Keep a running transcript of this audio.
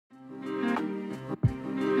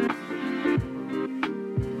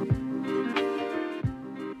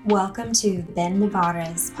Welcome to Ben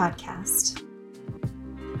Navarez podcast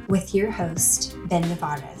with your host, Ben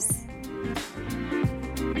Navarez.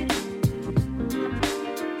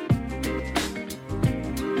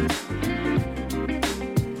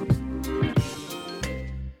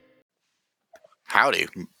 Howdy.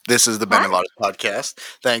 This is the Ben Navarez podcast.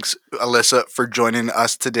 Thanks, Alyssa, for joining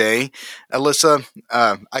us today. Alyssa,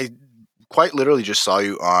 I quite literally just saw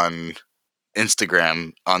you on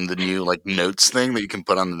Instagram on the new notes thing that you can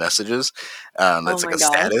put on the messages. That's like a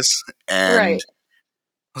status. And Right.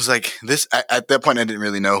 I was like, at that point, I didn't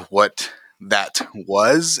really know what that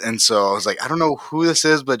was. And so I was like, I don't know who this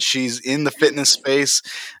is, but she's in the fitness space.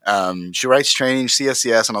 She writes training,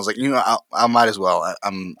 CSCS. And I was like, I might as well.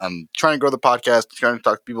 I'm trying to grow the podcast, trying to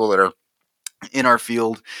talk to people that are in our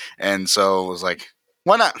field. And so I was like,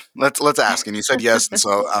 why not? Let's ask. And you said yes. And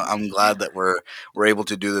so I'm glad that we're able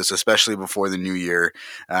to do this, especially before the new year.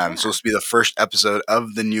 So this will be the first episode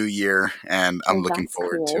of the new year, and I'm looking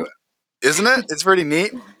forward to it. Isn't it? It's pretty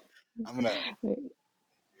neat. I'm gonna. All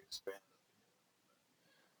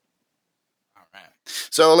right.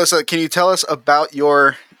 So Alyssa, can you tell us about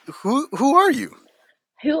your who are you?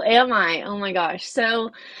 Who am I? Oh my gosh.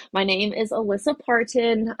 So my name is Alyssa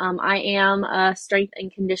Parten. I am a strength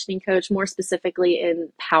and conditioning coach, more specifically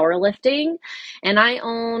in powerlifting. And I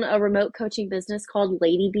own a remote coaching business called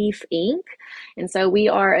Lady Beef Inc. And so we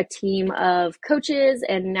are a team of coaches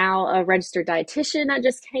and now a registered dietitian that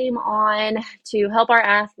just came on to help our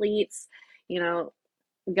athletes, go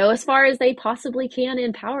as far as they possibly can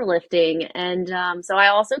in powerlifting. And so I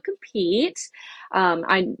also compete.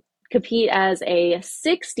 I compete as a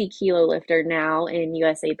 60 kilo lifter now in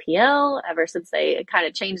USAPL. Ever since they kind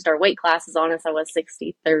of changed our weight classes on us, I was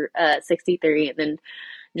 63 and then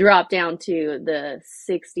dropped down to the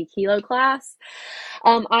 60 kilo class.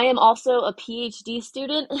 I am also a PhD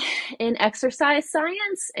student in exercise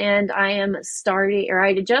science, and I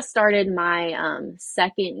just started my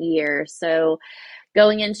second year. So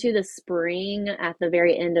going into the spring, at the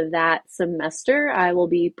very end of that semester, I will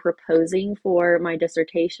be proposing for my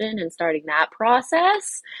dissertation and starting that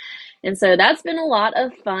process. And so that's been a lot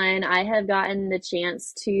of fun. I have gotten the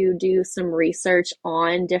chance to do some research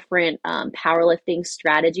on different powerlifting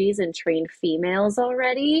strategies and train females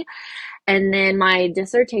already. And then my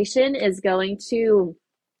dissertation is going to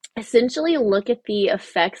essentially look at the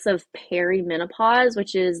effects of perimenopause,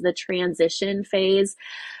 which is the transition phase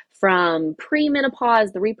from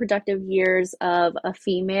premenopause, the reproductive years of a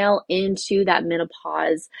female, into that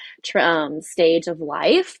menopause stage of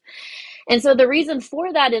life. And so the reason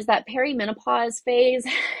for that is that perimenopause phase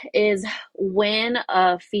is when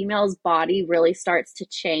a female's body really starts to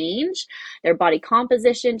change. Their body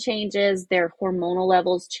composition changes, their hormonal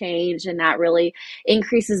levels change, and that really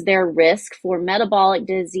increases their risk for metabolic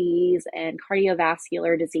disease and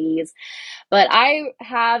cardiovascular disease. But I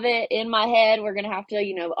have it in my head. We're going to have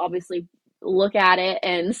to, obviously look at it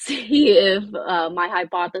and see if my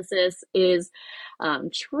hypothesis is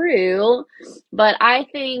true. But I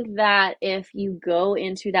think that if you go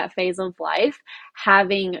into that phase of life,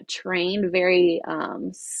 having trained very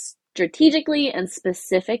strategically and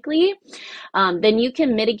specifically, then you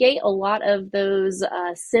can mitigate a lot of those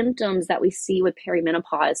symptoms that we see with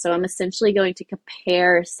perimenopause. So I'm essentially going to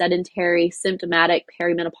compare sedentary, symptomatic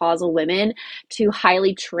perimenopausal women to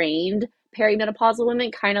highly trained perimenopausal women,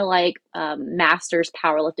 kind of like masters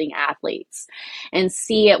powerlifting athletes, and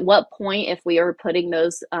see at what point, if we are putting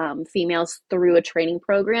those females through a training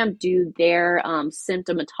program, do their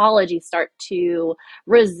symptomatology start to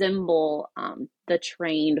resemble the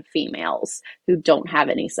trained females who don't have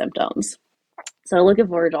any symptoms. So looking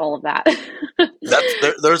forward to all of that.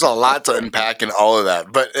 There's a lot to unpack in all of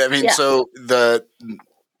that. But I mean, So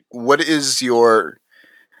what is your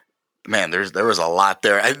man? There was a lot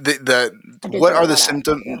there. What are the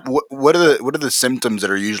symptoms? Yeah. What are the symptoms that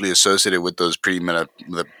are usually associated with those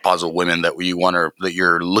premenopausal women that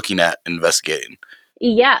you're looking at investigating?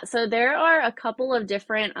 Yeah, so there are a couple of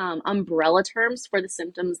different umbrella terms for the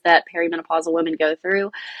symptoms that perimenopausal women go through.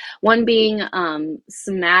 One being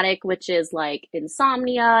somatic, which is like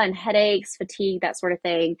insomnia and headaches, fatigue, that sort of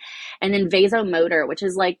thing. And then vasomotor, which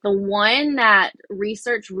is like the one that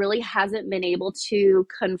research really hasn't been able to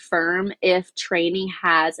confirm if training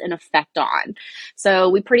has an effect on. So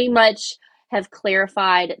we pretty much have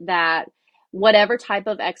clarified that whatever type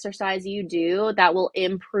of exercise you do, that will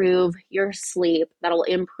improve your sleep, that'll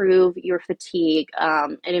improve your fatigue,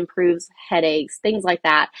 it improves headaches, things like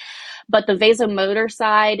that. But the vasomotor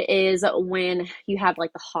side is when you have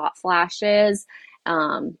like the hot flashes,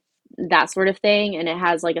 that sort of thing, and it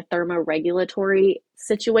has like a thermoregulatory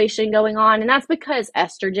situation going on. And that's because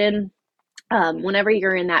estrogen Whenever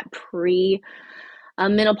you're in that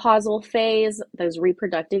menopausal phase, those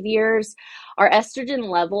reproductive years, our estrogen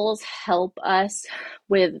levels help us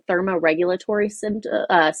with thermoregulatory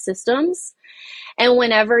systems. And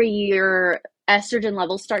whenever your estrogen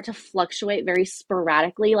levels start to fluctuate very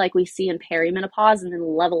sporadically, like we see in perimenopause, and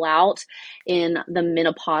then level out in the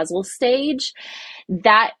menopausal stage,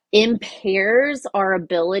 that impairs our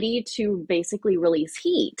ability to basically release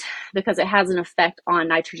heat because it has an effect on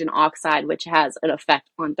nitrogen oxide, which has an effect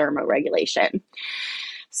on thermoregulation.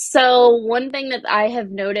 So one thing that I have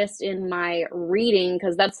noticed in my reading,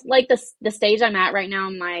 because that's like the stage I'm at right now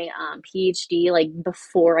in my PhD, like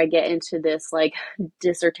before I get into this like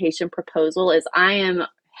dissertation proposal, is I am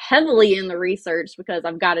heavily in the research because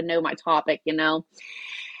I've got to know my topic, you know.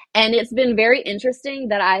 And it's been very interesting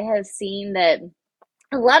that I have seen that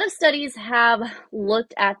a lot of studies have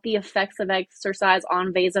looked at the effects of exercise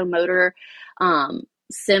on vasomotor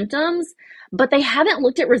symptoms, but they haven't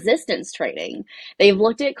looked at resistance training. They've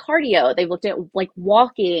looked at cardio, they've looked at like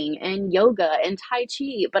walking and yoga and Tai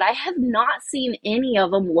Chi, but I have not seen any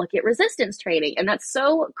of them look at resistance training. And that's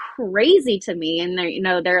so crazy to me. And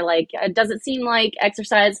they're like, it doesn't seem like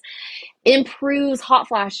exercise improves hot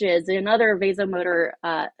flashes and other vasomotor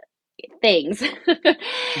things.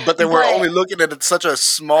 But then we're only looking at such a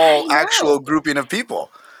small actual grouping of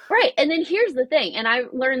people. Right. And then here's the thing, and I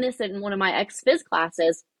learned this in one of my ex-phys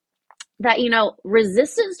classes, that,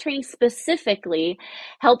 resistance training specifically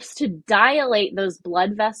helps to dilate those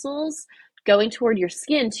blood vessels going toward your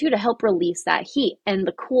skin too, to help release that heat. And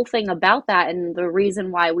the cool thing about that, and the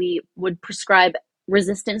reason why we would prescribe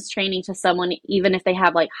resistance training to someone, even if they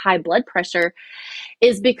have like high blood pressure,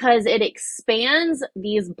 is because it expands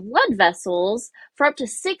these blood vessels for up to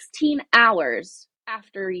 16 hours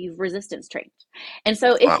after you've resistance trained. And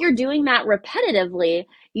so if you're doing that repetitively,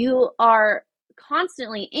 you are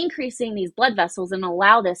constantly increasing these blood vessels and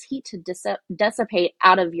allow this heat to dissipate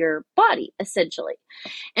out of your body, essentially.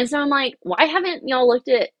 And so I'm like, why haven't y'all looked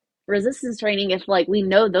at resistance training if like we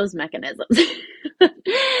know those mechanisms?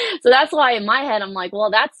 So that's why in my head I'm like,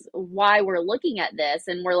 well, that's why we're looking at this,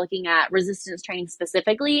 and we're looking at resistance training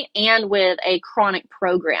specifically and with a chronic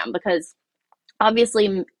program, because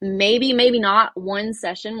obviously maybe not one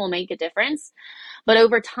session will make a difference, but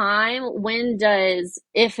over time,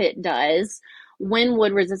 if it does, when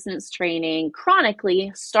would resistance training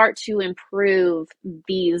chronically start to improve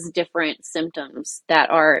these different symptoms that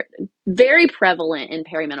are very prevalent in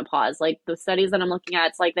perimenopause? Like the studies that I'm looking at,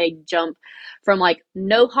 it's like they jump from like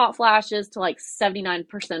no hot flashes to like 79%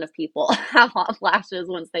 of people have hot flashes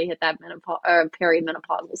once they hit that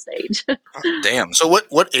perimenopausal stage. Damn. So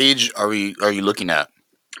what age are you looking at?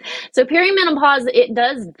 So perimenopause, it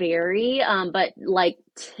does vary, but like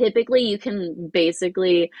typically you can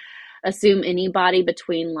basically assume anybody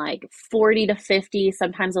between like 40 to 50,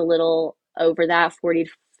 sometimes a little over that, 40 to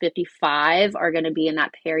 55 are going to be in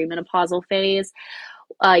that perimenopausal phase.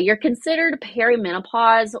 You're considered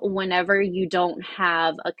perimenopause whenever you don't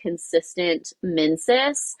have a consistent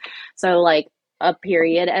menses. So like a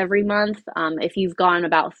period every month. If you've gone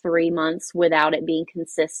about 3 months without it being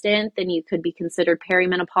consistent, then you could be considered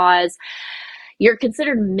perimenopause. You're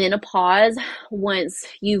considered menopause once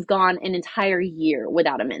you've gone an entire year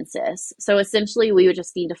without a menses. So essentially, we would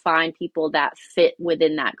just need to find people that fit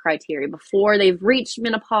within that criteria before they've reached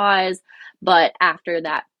menopause, but after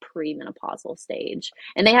that premenopausal stage.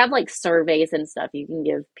 And they have like surveys and stuff you can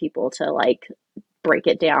give people to like break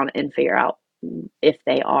it down and figure out if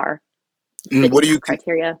they are fitting that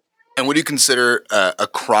criteria. And what do you consider a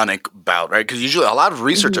chronic bout, right? Because usually a lot of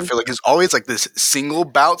research, I feel like, is always like this single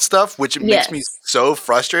bout stuff, which makes me so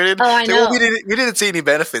frustrated. Oh, I know. Well, we didn't see any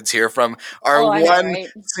benefits here from our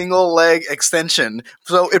single leg extension,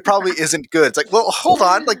 so it probably isn't good. It's like, well, hold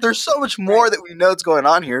on, like there's so much more that we know is going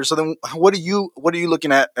on here. So then, what are you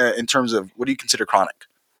looking at in terms of what do you consider chronic?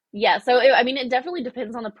 Yeah, so it definitely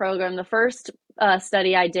depends on the program. The first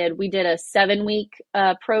study I did, we did a 7-week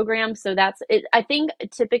program. So that's it. I think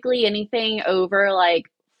typically anything over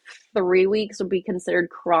like 3 weeks would be considered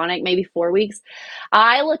chronic, maybe 4 weeks.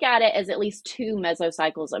 I look at it as at least 2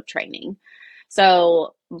 mesocycles of training.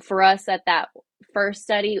 So for us at that first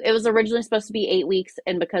study, it was originally supposed to be 8 weeks,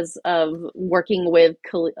 and because of working with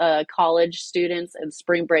college students and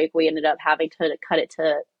spring break, we ended up having to cut it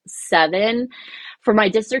to 7. For my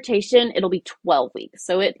dissertation, it'll be 12 weeks.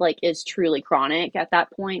 So it like is truly chronic at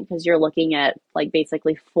that point, because you're looking at like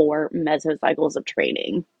basically 4 mesocycles of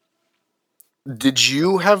training. Did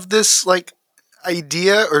you have this like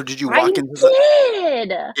idea, or did you walk into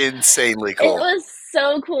that? Insanely cool. It was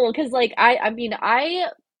so cool because like I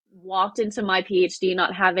walked into my PhD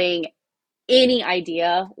not having any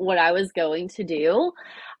idea what I was going to do.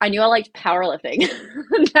 I knew I liked powerlifting.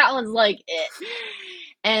 That was like it.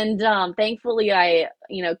 And thankfully I,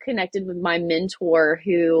 connected with my mentor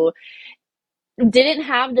who didn't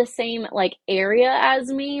have the same like area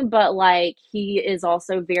as me, but like he is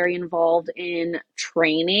also very involved in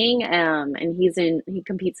training. And he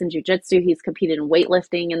competes in jujitsu. He's competed in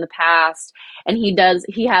weightlifting in the past, and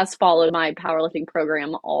he has followed my powerlifting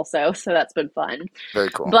program also. So that's been fun. Very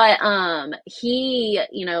cool. But he,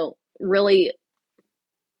 really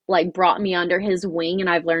like brought me under his wing, and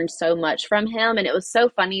I've learned so much from him. And it was so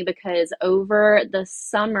funny because over the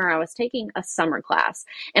summer I was taking a summer class,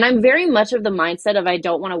 and I'm very much of the mindset of I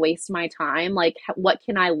don't want to waste my time. Like, what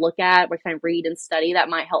can I look at? What can I read and study that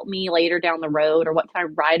might help me later down the road? Or what can I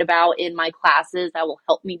write about in my classes that will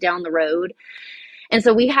help me down the road? And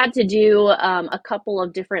so we had to do a couple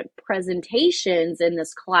of different presentations in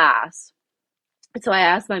this class. So I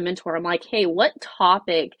asked my mentor, I'm like, hey, what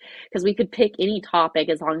topic, because we could pick any topic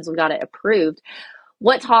as long as we got it approved.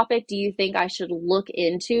 What topic do you think I should look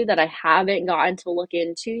into that I haven't gotten to look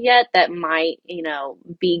into yet that might,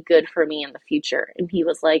 be good for me in the future? And he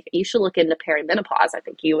was like, you should look into perimenopause. I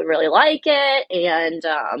think you would really like it. And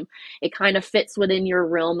it kind of fits within your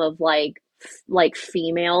realm of like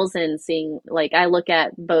females, and seeing, like, I look at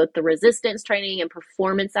both the resistance training and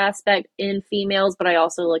performance aspect in females, but I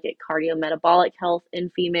also look at cardiometabolic health in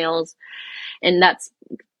females. And that's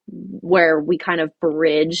where we kind of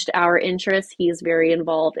bridged our interests. He's very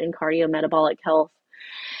involved in cardiometabolic health.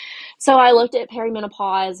 So I looked at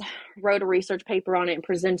perimenopause, wrote a research paper on it, and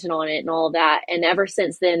presented on it and all of that. And ever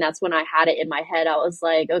since then, that's when I had it in my head. I was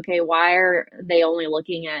like, okay, why are they only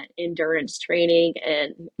looking at endurance training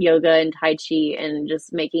and yoga and Tai Chi and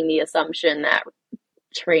just making the assumption that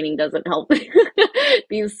training doesn't help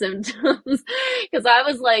these symptoms? Because I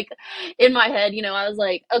was like, in my head, I was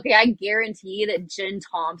like, okay, I guarantee that Jen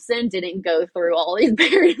Thompson didn't go through all these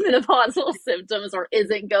perimenopausal symptoms, or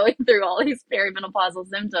isn't going through all these perimenopausal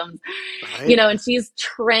symptoms, Right. And she's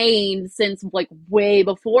trained since like way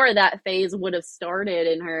before that phase would have started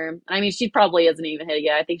in her. I mean, she probably isn't even hitting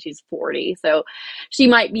it. I think she's 40, so she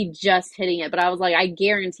might be just hitting it. But I was like, I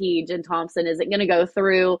guarantee Jen Thompson isn't going to go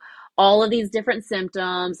through all of these different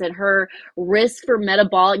symptoms, and her risk for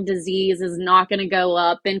metabolic disease is not going to go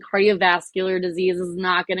up, and cardiovascular disease is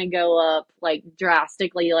not going to go up like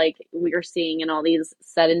drastically like we're seeing in all these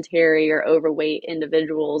sedentary or overweight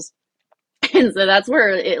individuals. And so that's where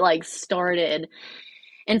it like started.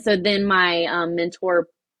 And so then my mentor,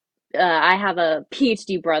 I have a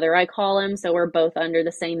PhD brother, I call him, so we're both under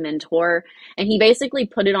the same mentor, and he basically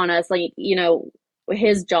put it on us like,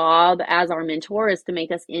 his job as our mentor is to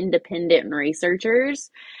make us independent researchers.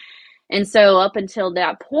 And so up until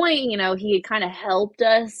that point, he had kind of helped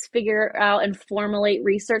us figure out and formulate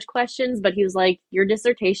research questions, but he was like, your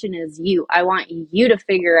dissertation is you. I want you to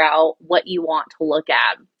figure out what you want to look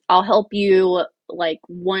at. I'll help you, like,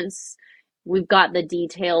 once we've got the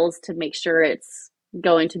details to make sure it's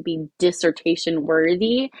going to be dissertation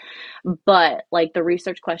worthy, but like the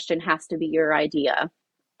research question has to be your idea.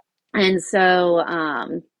 And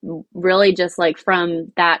so really just like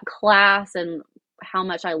from that class and how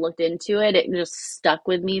much I looked into it, it just stuck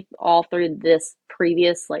with me all through this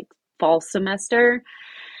previous like fall semester.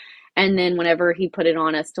 And then whenever he put it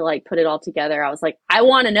on us to like put it all together, I was like, I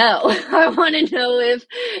want to know. I want to know if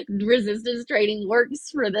resistance training works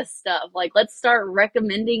for this stuff. Like, let's start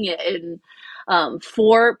recommending it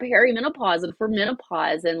for perimenopause and for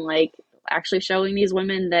menopause, and like actually showing these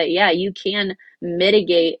women that, yeah, you can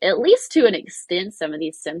mitigate, at least to an extent, some of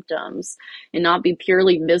these symptoms and not be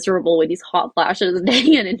purely miserable with these hot flashes day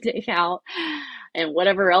in and day out and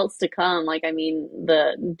whatever else to come. Like, I mean,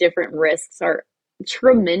 the different risks are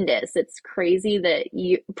tremendous. It's crazy that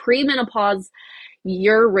premenopause,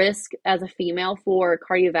 your risk as a female for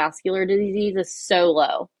cardiovascular disease is so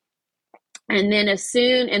low. And then as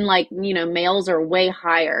soon, and like, males are way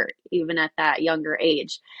higher even at that younger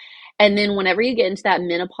age. And then whenever you get into that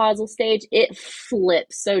menopausal stage, it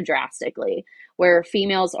flips so drastically, where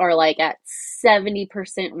females are like at 70%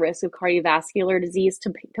 risk of cardiovascular disease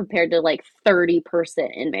compared to like 30%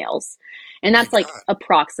 in males. And that's like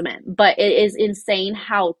approximate, but it is insane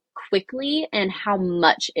how quickly and how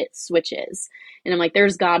much it switches. And I'm like,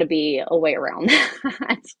 there's got to be a way around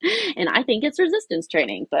that. And I think it's resistance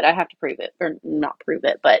training, but I have to prove it, or not prove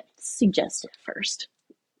it, but suggest it first.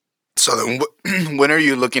 So then when are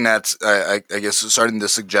you looking at, I guess, starting the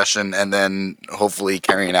suggestion and then hopefully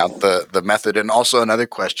carrying out the method? And also another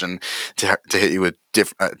question to hit you with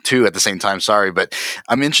two at the same time. Sorry, but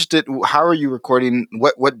I'm interested. How are you recording?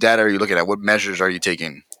 What data are you looking at? What measures are you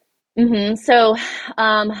taking? So,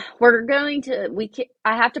 we're going to,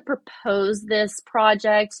 I have to propose this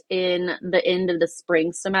project in the end of the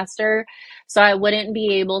spring semester. So I wouldn't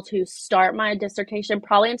be able to start my dissertation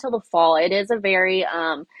probably until the fall. It is a very,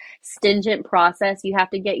 stringent process. You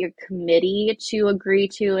have to get your committee to agree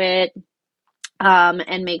to it,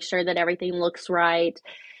 and make sure that everything looks right.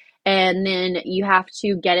 And then you have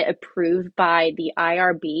to get it approved by the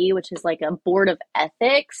IRB, which is like a board of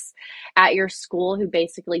ethics at your school, who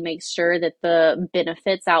basically makes sure that the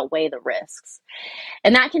benefits outweigh the risks.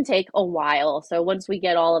 And that can take a while. So once we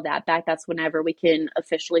get all of that back, that's whenever we can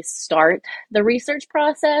officially start the research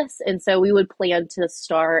process. And so we would plan to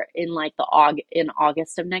start in like in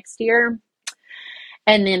August of next year.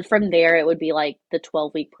 And then from there, it would be like the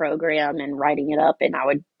 12-week program and writing it up. And I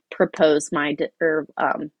would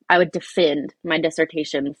I would defend my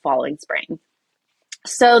dissertation the following spring.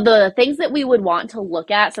 So the things that we would want to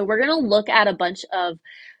look at, so we're going to look at a bunch of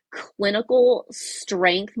clinical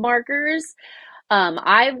strength markers.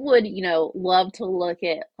 I would, love to look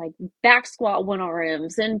at like back squat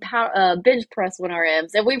 1RMs and bench press 1RMs.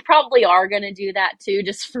 And we probably are going to do that too,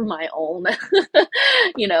 just for my own,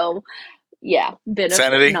 you know, benefit,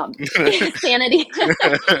 Sanity. no, sanity.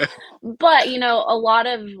 But, a lot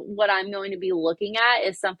of what I'm going to be looking at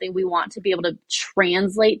is something we want to be able to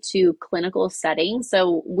translate to clinical settings.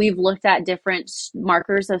 So we've looked at different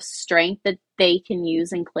markers of strength that they can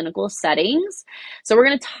use in clinical settings. So we're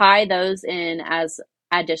going to tie those in as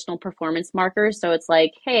additional performance markers. So it's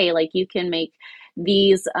like, hey, like you can make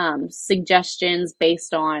these suggestions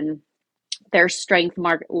based on their strength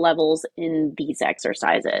mark levels in these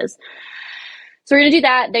exercises. So we're going to do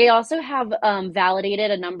that. They also have validated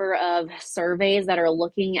a number of surveys that are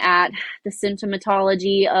looking at the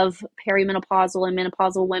symptomatology of perimenopausal and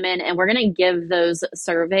menopausal women. And we're going to give those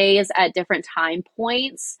surveys at different time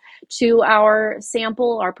points to our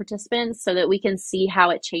sample, our participants, so that we can see how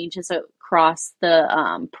it changes across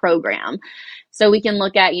the program. So we can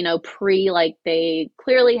look at, like they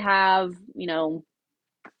clearly have,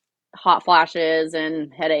 hot flashes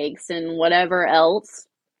and headaches and whatever else.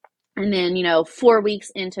 And then, 4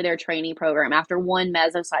 weeks into their training program, after one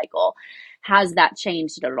mesocycle, has that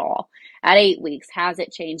changed at all? At 8 weeks, has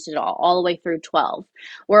it changed at all the way through 12?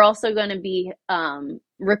 We're also going to be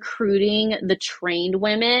recruiting the trained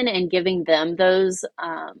women and giving them those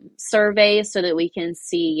surveys so that we can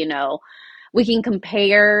see, we can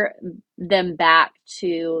compare them back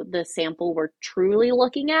to the sample we're truly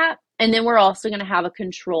looking at. And then we're also going to have a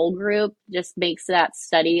control group. Just makes that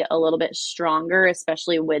study a little bit stronger,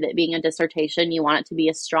 especially with it being a dissertation. You want it to be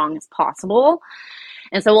as strong as possible.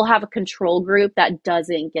 And so we'll have a control group that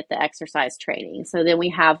doesn't get the exercise training. So then we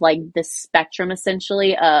have like this spectrum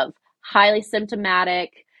essentially of highly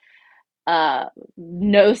symptomatic,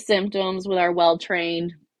 no symptoms with our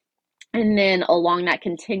well-trained. And then along that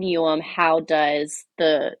continuum, how does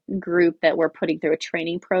the group that we're putting through a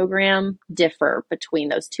training program differ between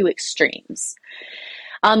those two extremes?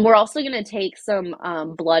 We're also going to take some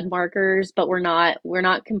blood markers, but we're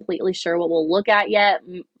not completely sure what we'll look at yet.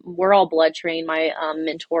 We're all blood trained. My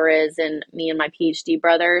mentor is, and me and my PhD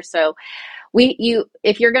brother. So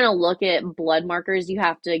if you're going to look at blood markers, you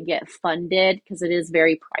have to get funded because it is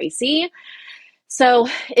very pricey. So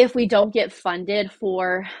if we don't get funded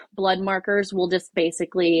for blood markers, we'll just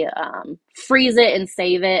basically freeze it and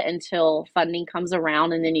save it until funding comes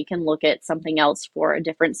around, and then you can look at something else for a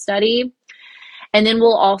different study. And then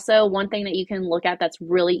we'll also, one thing that you can look at that's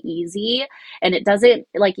really easy, and it doesn't,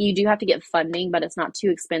 like you do have to get funding, but it's not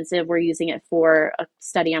too expensive. We're using it for a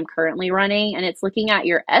study I'm currently running, and it's looking at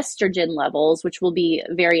your estrogen levels, which will be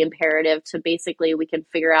very imperative to basically, we can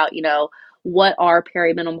figure out, what are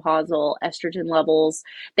perimenopausal estrogen levels.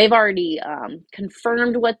 They've already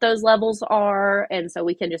confirmed what those levels are, and so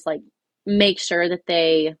we can just like make sure that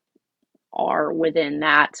they are within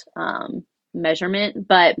that measurement.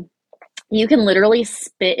 But you can literally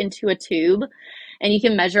spit into a tube and you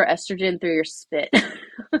can measure estrogen through your spit,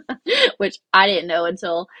 which I didn't know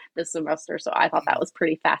until this semester. So I thought that was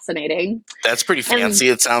pretty fascinating. That's pretty fancy,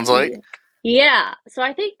 it sounds like. Yeah. So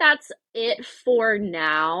I think that's it for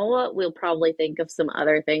now. We'll probably think of some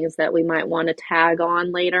other things that we might want to tag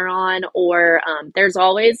on later on. Or there's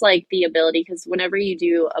always like the ability, because whenever you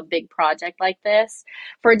do a big project like this,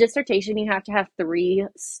 for a dissertation, you have to have 3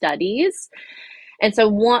 studies. And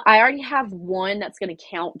so I already have one that's going to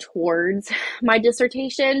count towards my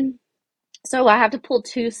dissertation. So I have to pull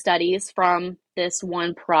 2 studies from this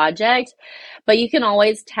one project, but you can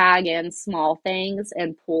always tag in small things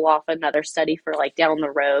and pull off another study for like down the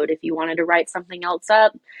road if you wanted to write something else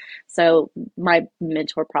up. So my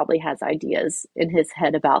mentor probably has ideas in his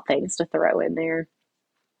head about things to throw in there.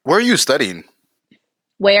 Where are you studying?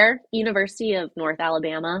 Where? University of North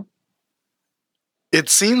Alabama. It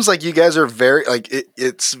seems like you guys are very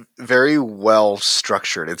it's very well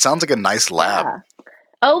structured. It sounds like a nice lab. Yeah.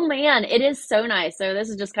 Oh man, it is so nice. So this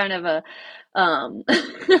is just kind of a um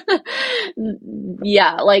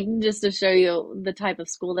yeah, like just to show you the type of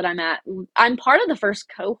school that I'm at. I'm part of the first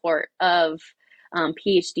cohort of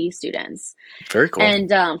PhD students Very cool.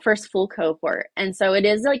 and first full cohort. And so it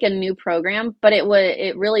is like a new program, but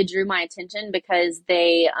it really drew my attention because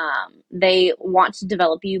they want to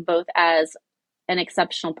develop you both as an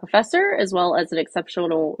exceptional professor as well as an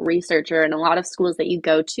exceptional researcher. And a lot of schools that you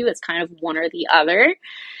go to, it's kind of one or the other.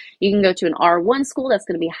 You can go to an R1 school that's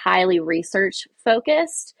going to be highly research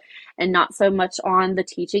focused and not so much on the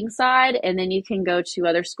teaching side. And then you can go to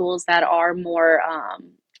other schools that are more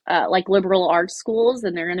like liberal arts schools,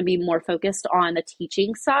 and they're going to be more focused on the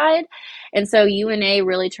teaching side. And so UNA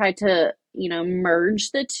really tried to,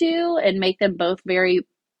 merge the two and make them both very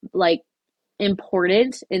like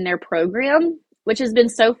important in their program, which has been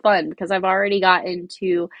so fun because I've already got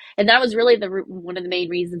into, and that was really one of the main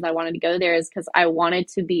reasons I wanted to go there is because I wanted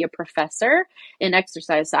to be a professor in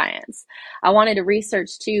exercise science. I wanted to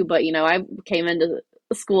research too, but I came into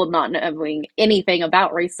school not knowing anything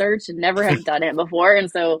about research and never had done it before, and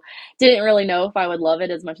so didn't really know if I would love it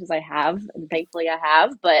as much as I have, and thankfully I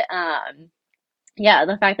have. But yeah,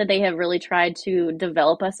 the fact that they have really tried to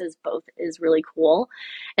develop us as both is really cool.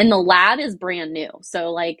 And the lab is brand new.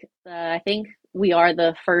 So, like, I think we are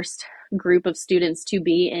the first group of students to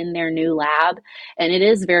be in their new lab. And it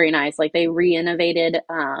is very nice. Like, they re innovated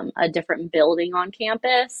a different building on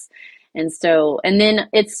campus. And so, and then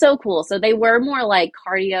it's so cool. So, they were more like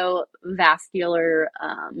cardiovascular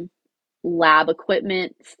lab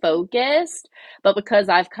equipment focused, but because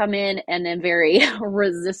I've come in and am very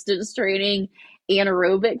resistance training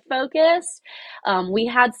anaerobic focused, we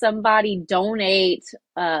had somebody donate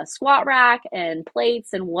a squat rack and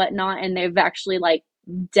plates and whatnot, and they've actually like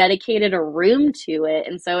dedicated a room to it.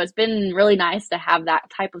 And so it's been really nice to have that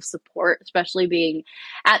type of support, especially being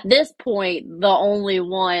at this point the only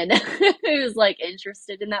one who's like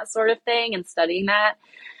interested in that sort of thing and studying that.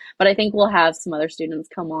 But I think we'll have some other students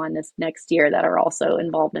come on this next year that are also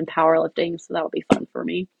involved in powerlifting, so that'll be fun for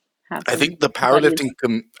me. Have I some think the buddies.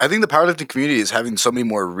 powerlifting community is having so many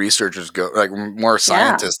more researchers go, like more Yeah,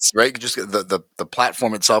 scientists, right? Just the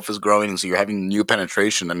platform itself is growing, and so you're having new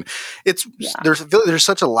penetration, and it's yeah. there's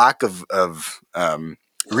such a lack of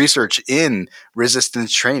research in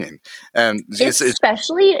resistance training, and it's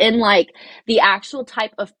Especially in like the actual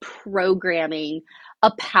type of programming a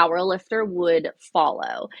power lifter would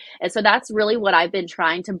follow. And so that's really what I've been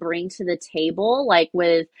trying to bring to the table. Like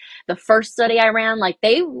with the first study I ran, like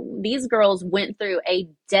these girls went through a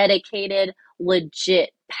dedicated, legit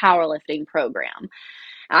powerlifting program.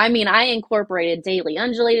 I mean, I incorporated daily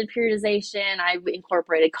undulated periodization, I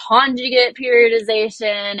incorporated conjugate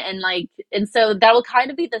periodization, and so that will kind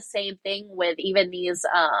of be the same thing with even these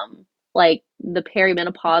like the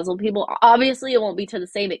perimenopausal people. Obviously, it won't be to the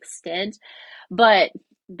same extent, but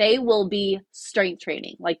they will be strength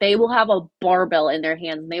training. Like they will have a barbell in their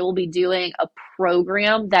hands and they will be doing a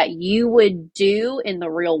program that you would do in the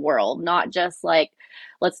real world, not just like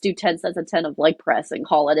let's do 10 sets of 10 of leg press and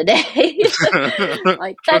call it a day.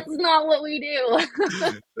 Like, that's not what we do.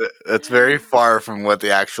 that's very far from what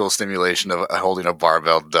the actual stimulation of holding a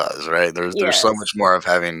barbell does, right? There's so much Yes. more of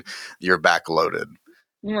having your back loaded.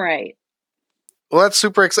 Right. Well, that's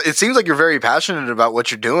super exciting. It seems like you're very passionate about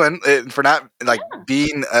what you're doing for not like Yeah.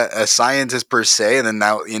 being a scientist per se, and then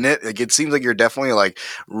now in it. Like, it seems like you're definitely like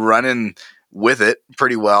running with it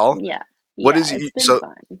pretty well. Yeah. What Yeah. is It's been so?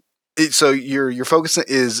 fun. So your focus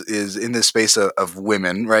is in this space of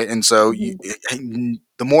women, right? And so Hmm.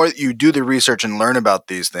 the more that you do the research and learn about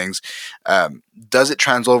these things, does it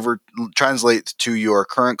translate to your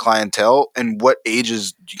current clientele, and what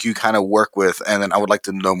ages do you kind of work with? And then I would like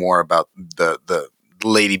to know more about the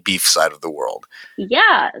lady beef side of the world.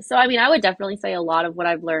 Yeah. So, I mean, I would definitely say a lot of what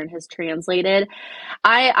I've learned has translated.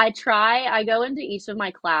 I go into each of my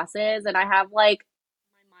classes and I have like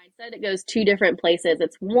my mindset, it goes two different places.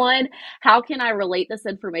 It's one, how can I relate this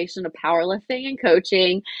information to powerlifting and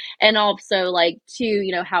coaching? And also like two,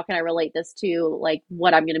 how can I relate this to like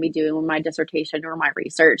what I'm going to be doing with my dissertation or my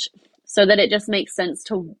research so that it just makes sense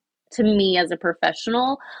to me as a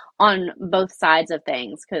professional on both sides of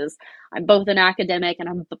things because I'm both an academic and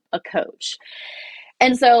I'm a coach.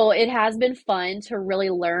 And so it has been fun to really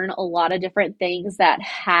learn a lot of different things that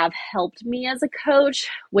have helped me as a coach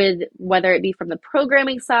with whether it be from the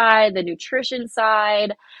programming side, the nutrition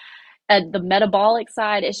side, at the metabolic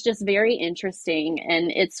side, it's just very interesting,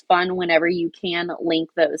 and it's fun whenever you can link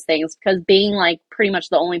those things, because being like pretty much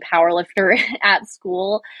the only power lifter at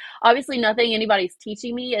school, obviously nothing anybody's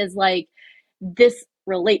teaching me is like this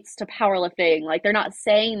relates to powerlifting. Like they're not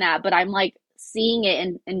saying that, but I'm like seeing it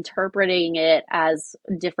and interpreting it as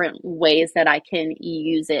different ways that I can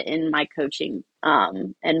use it in my coaching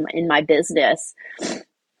and in my business.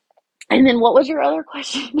 And then what was your other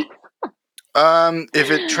question?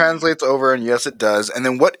 If it translates over, and yes, it does. And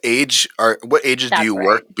then what ages do you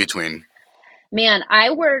work between? Man,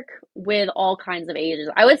 I work with all kinds of ages.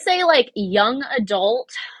 I would say like young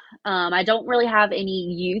adult. I don't really have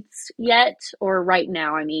any youths yet, or right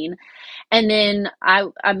now, I mean. And then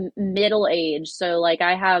I'm middle age. So like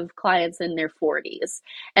I have clients in their 40s,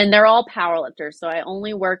 and they're all powerlifters. So I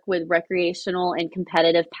only work with recreational and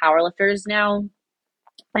competitive powerlifters now.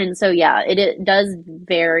 And so, yeah, it does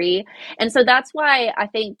vary. And so that's why I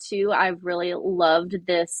think too, I've really loved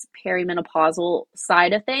this perimenopausal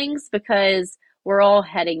side of things, because we're all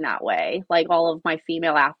heading that way, like all of my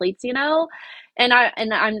female athletes, you know?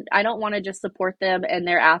 I don't want to just support them and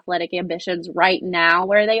their athletic ambitions right now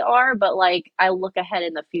where they are, but like I look ahead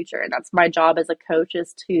in the future. And that's my job as a coach,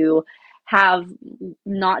 is to have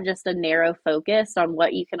not just a narrow focus on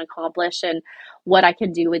what you can accomplish and what I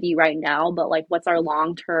can do with you right now, but like what's our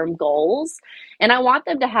long-term goals. And I want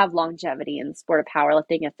them to have longevity in the sport of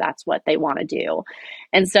powerlifting if that's what they want to do.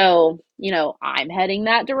 And so, you know, I'm heading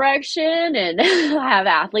that direction, and I have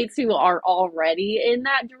athletes who are already in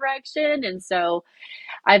that direction. And so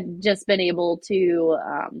I've just been able to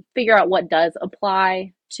figure out what does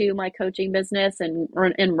apply to my coaching business and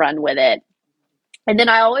run with it. And then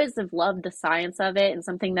I always have loved the science of it. And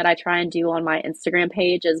something that I try and do on my Instagram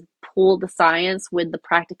page is pull the science with the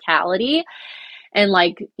practicality, and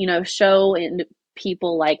like, you know, show in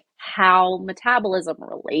people like how metabolism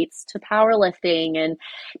relates to powerlifting, and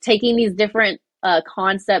taking these different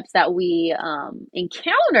concepts that we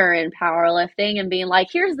encounter in powerlifting and being like,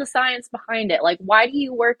 here's the science behind it. Like, why do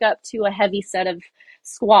you work up to a heavy set of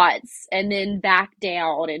squats and then back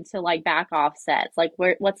down into like back off sets? Like,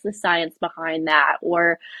 what's the science behind that?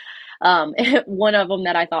 Or one of them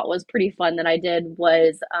that I thought was pretty fun that I did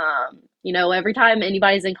was, you know, every time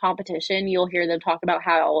anybody's in competition, you'll hear them talk about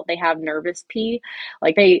how they have nervous pee.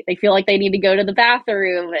 Like they feel like they need to go to the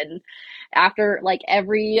bathroom and after like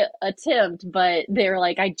every attempt, but they're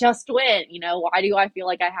like, I just went, you know, why do I feel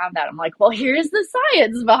like I have that? I'm like, well, here's the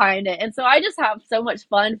science behind it. And so I just have so much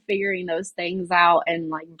fun figuring those things out and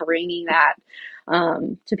like bringing that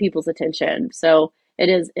to people's attention. So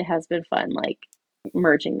it has been fun, like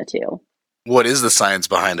merging the two. What is the science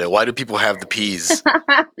behind it? Why do people have the peas?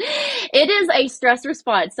 It is a stress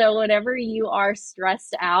response. So whenever you are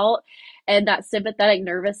stressed out and that sympathetic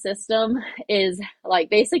nervous system is like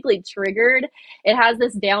basically triggered, it has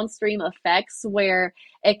this downstream effects where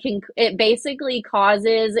it basically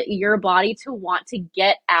causes your body to want to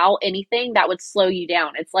get out anything that would slow you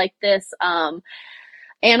down. It's like this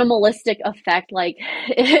animalistic effect, like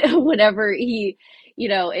whenever you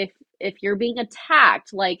know, if you're being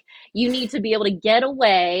attacked, like you need to be able to get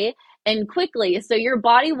away and quickly, so your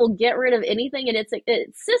body will get rid of anything in its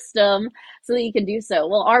system so that you can do so.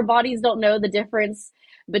 Well, our bodies don't know the difference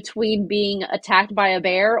between being attacked by a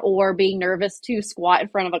bear or being nervous to squat in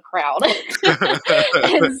front of a crowd.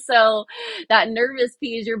 And so that nervous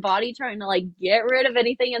pee is your body trying to like get rid of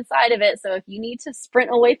anything inside of it. So if you need to sprint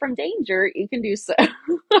away from danger, you can do so.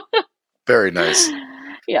 Very nice.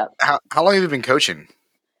 Yeah. How long have you been coaching?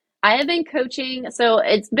 I have been coaching, so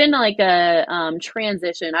it's been like a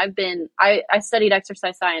transition. I studied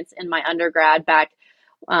exercise science in my undergrad back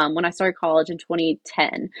when I started college in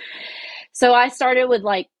 2010. So I started with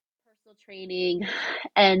like personal training,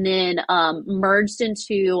 and then merged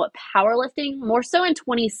into powerlifting more so in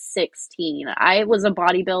 2016. I was a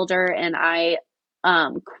bodybuilder, and I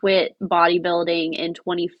quit bodybuilding in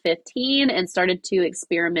 2015 and started to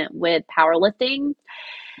experiment with powerlifting.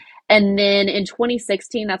 And then in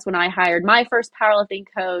 2016, that's when I hired my first powerlifting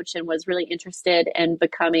coach and was really interested in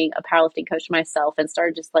becoming a powerlifting coach myself, and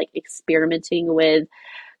started just like experimenting with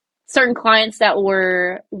certain clients that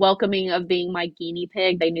were welcoming of being my guinea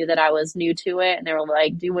pig. They knew that I was new to it, and they were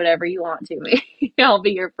like, do whatever you want to me. I'll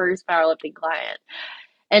be your first powerlifting client.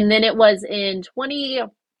 And then it was in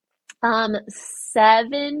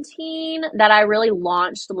 2017 that I really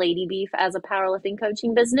launched Lady Beef as a powerlifting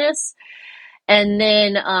coaching business. And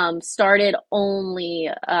then started only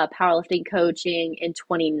powerlifting coaching in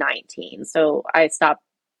 2019. So I stopped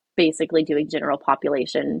basically doing general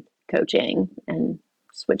population coaching and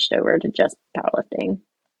switched over to just powerlifting.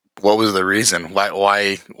 What was the reason?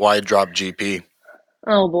 Why drop GP?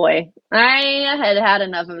 Oh boy, I had had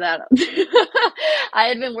enough of that. I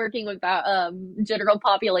had been working with that general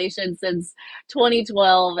population since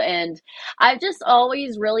 2012, and I've just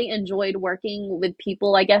always really enjoyed working with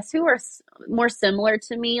people, I guess, who are more similar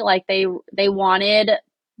to me. Like they wanted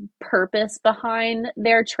purpose behind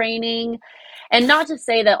their training. And not to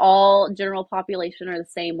say that all general population are the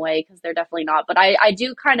same way, because they're definitely not, but I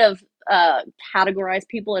do kind of categorize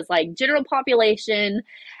people as like general population,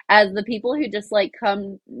 as the people who just like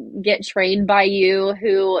come get trained by you,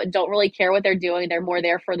 who don't really care what they're doing. They're more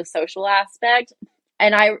there for the social aspect.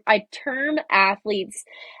 And I term athletes,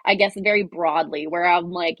 I guess, very broadly, where I'm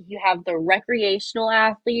like, you have the recreational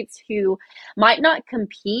athletes who might not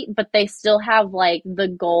compete, but they still have like the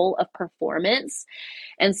goal of performance.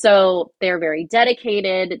 And so they're very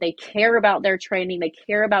dedicated. They care about their training. They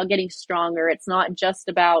care about getting stronger. It's not just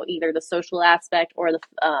about either the social aspect or the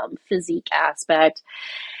physique aspect.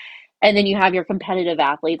 And then you have your competitive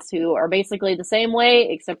athletes who are basically the same way,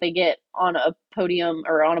 except they get on a podium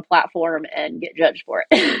or on a platform and get judged for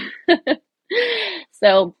it.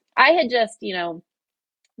 So I had just,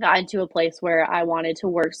 gotten to a place where I wanted to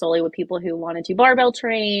work solely with people who wanted to barbell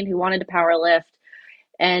train, who wanted to power lift,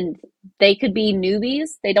 and they could be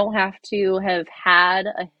newbies. They don't have to have had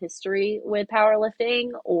a history with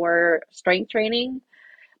powerlifting or strength training,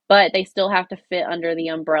 but they still have to fit under the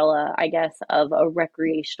umbrella, I guess, of a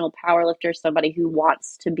recreational powerlifter, somebody who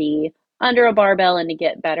wants to be under a barbell and to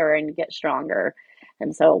get better and get stronger.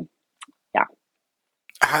 And so, yeah.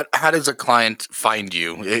 How does a client find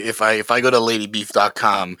you? If I go to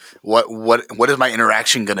ladybeef.com, what is my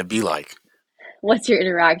interaction going to be like? What's your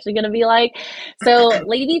interaction going to be like? So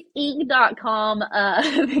ladybeefinc.com,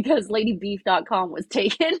 because ladybeef.com was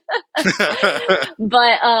taken.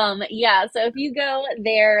 But yeah, so if you go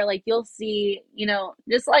there, like you'll see,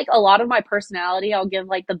 just like a lot of my personality. I'll give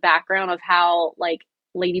like the background of how like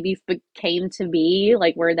Lady Beef came to be,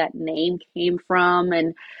 like where that name came from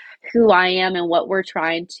and who I am and what we're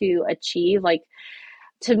trying to achieve. Like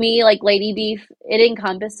to me, like Lady Beef, it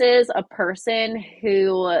encompasses a person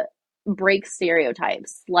who breaks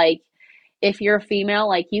stereotypes. Like if you're a female,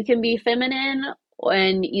 like you can be feminine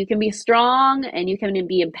and you can be strong and you can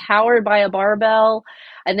be empowered by a barbell.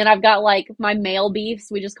 And then I've got like my male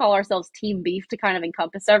beefs. We just call ourselves Team Beef to kind of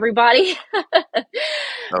encompass everybody.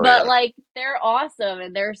 Oh But yeah, like they're awesome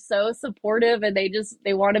and they're so supportive and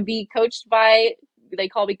they want to be coached by, they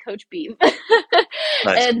call me Coach Beef.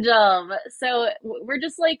 nice. And so we're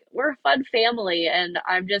just like, we're a fun family, and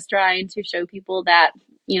I'm just trying to show people that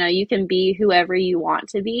you can be whoever you want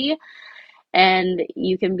to be, and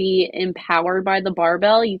you can be empowered by the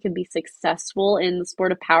barbell. You can be successful in the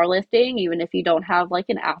sport of powerlifting even if you don't have like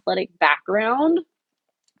an athletic background.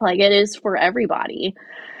 Like it is for everybody.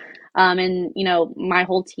 And my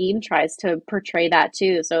whole team tries to portray that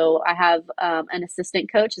too. So I have an assistant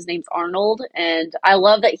coach. His name's Arnold, and I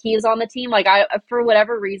love that he is on the team. Like for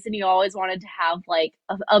whatever reason, you always wanted to have like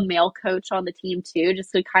a male coach on the team too,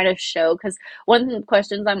 just to kind of show. Because one of the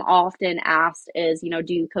questions I'm often asked is,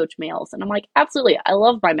 do you coach males? And I'm like, absolutely. I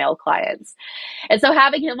love my male clients. And so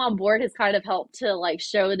having him on board has kind of helped to like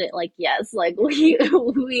show that like, yes, like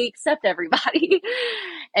we accept everybody.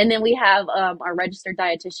 And then we have our registered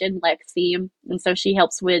dietitian, Lexi. And so she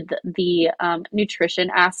helps with the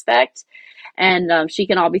nutrition aspect. And she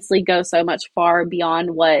can obviously go so much far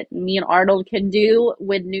beyond what me and Arnold can do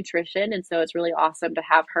with nutrition. And so it's really awesome to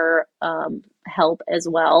have her help as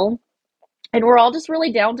well. And we're all just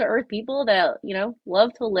really down to earth people that,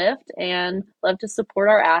 love to lift and love to support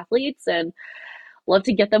our athletes and love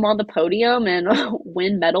to get them on the podium and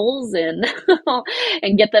win medals and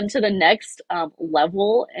and get them to the next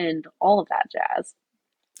level and all of that jazz.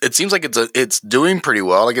 It seems like it's doing pretty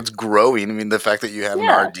well. Like it's growing. I mean, the fact that you have an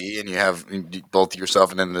Yeah. RD and you have both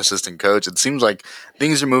yourself and an assistant coach, it seems like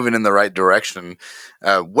things are moving in the right direction.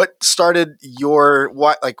 What started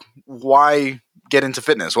why get into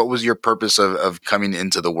fitness? What was your purpose of coming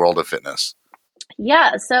into the world of fitness?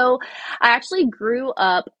 Yeah, so I actually grew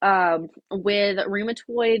up with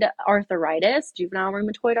rheumatoid arthritis, juvenile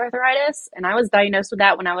rheumatoid arthritis, and I was diagnosed with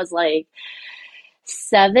that when I was like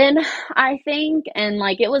 7, I think. And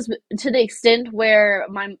like it was to the extent where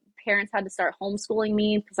my parents had to start homeschooling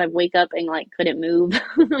me because I'd wake up and like couldn't move.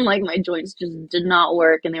 Like my joints just did not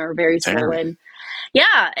work and they were very Damn. swollen.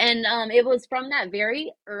 Yeah, and it was from that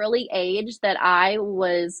very early age that I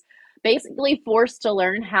was basically forced to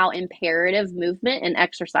learn how imperative movement and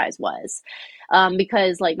exercise was.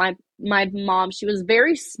 Because like my mom, she was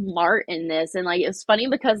very smart in this, and like it's funny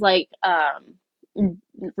because like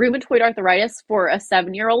rheumatoid arthritis for a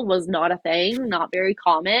 7-year-old was not a thing, not very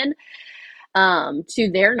common.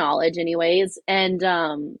 to their knowledge anyways.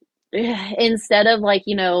 And instead of like,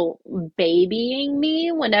 babying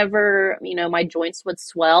me whenever, my joints would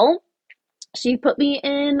swell, she put me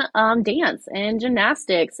in dance and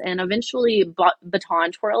gymnastics and eventually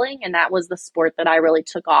baton twirling. And that was the sport that I really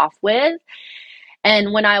took off with.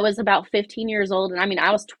 And when I was about 15 years old, and I mean,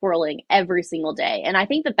 I was twirling every single day. And I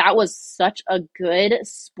think that that was such a good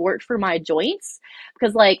sport for my joints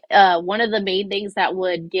because, like, one of the main things that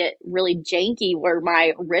would get really janky were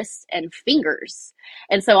my wrists and fingers.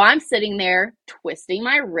 And so I'm sitting there twisting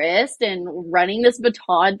my wrist and running this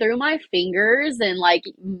baton through my fingers and like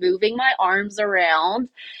moving my arms around.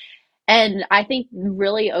 And I think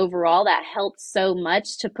really overall that helped so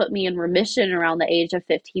much to put me in remission around the age of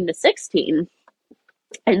 15 to 16.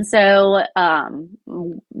 And so,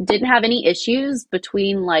 didn't have any issues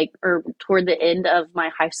between like, or toward the end of my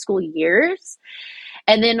high school years.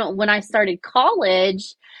 And then when I started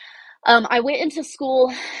college, I went into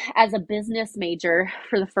school as a business major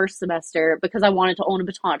for the first semester because I wanted to own a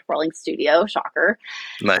baton twirling studio. Shocker.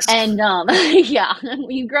 Nice. And, yeah,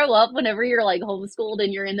 you grow up whenever you're like homeschooled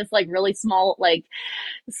and you're in this like really small, like,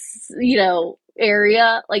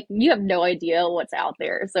 area, like you have no idea what's out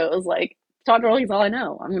there. So it was like, baton twirling is all I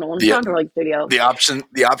know. I'm going to own a baton twirling studio. The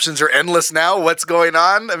options are endless now. What's going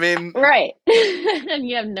on? I mean, right. And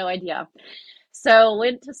you have no idea. So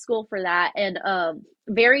went to school for that. And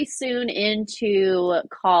very soon into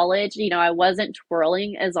college, I wasn't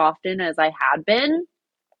twirling as often as I had been.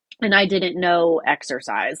 And I didn't know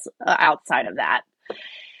exercise outside of that.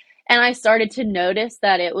 And I started to notice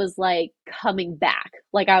that it was like coming back.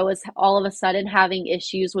 Like I was all of a sudden having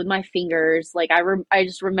issues with my fingers. Like I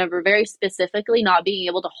just remember very specifically not being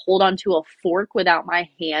able to hold onto a fork without my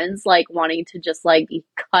hands, like wanting to just like be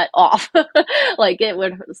cut off. Like it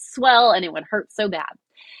would swell and it would hurt so bad.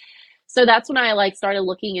 So that's when I like started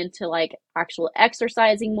looking into like actual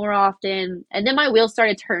exercising more often. And then my wheels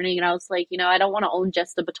started turning and I was like, I don't want to own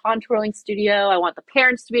just a baton twirling studio. I want the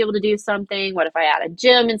parents to be able to do something. What if I add a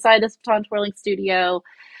gym inside this baton twirling studio?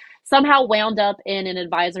 Somehow wound up in an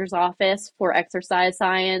advisor's office for exercise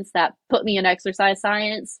science that put me in exercise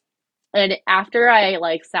science. And after I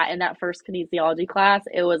like sat in that first kinesiology class,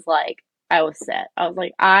 it was like, I was set. I was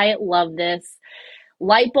like, I love this.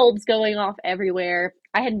 Light bulbs going off everywhere.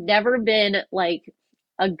 I had never been like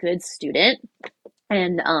a good student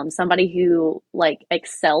and somebody who like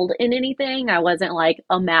excelled in anything. I wasn't like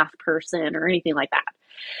a math person or anything like that.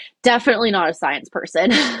 Definitely not a science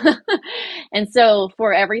person. And so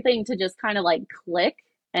for everything to just kind of like click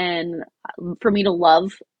and for me to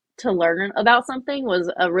love to learn about something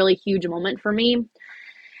was a really huge moment for me.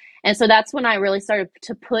 And so that's when I really started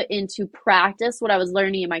to put into practice what I was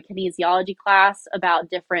learning in my kinesiology class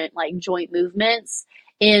about different like joint movements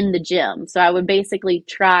in the gym. So I would basically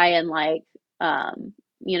try and like,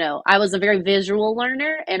 I was a very visual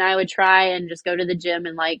learner and I would try and just go to the gym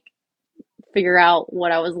and like figure out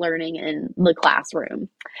what I was learning in the classroom.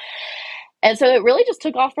 And so it really just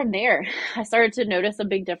took off from there. I started to notice a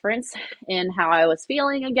big difference in how I was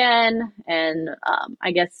feeling again. And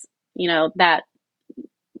I guess, that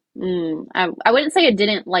I wouldn't say it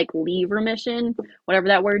didn't like leave remission, whatever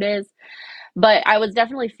that word is, but I was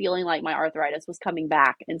definitely feeling like my arthritis was coming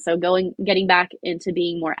back. And so getting back into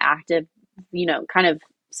being more active, kind of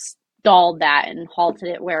stalled that and halted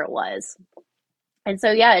it where it was. And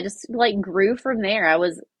so, yeah, it just like grew from there. I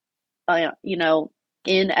was,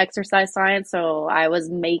 in exercise science. So I was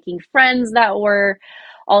making friends that were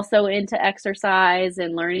also into exercise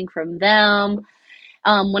and learning from them.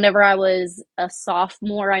 Whenever I was a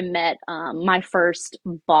sophomore, I met my first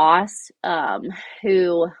boss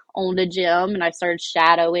who owned a gym, and I started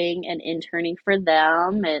shadowing and interning for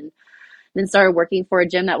them, and then started working for a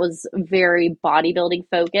gym that was very bodybuilding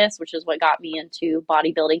focused, which is what got me into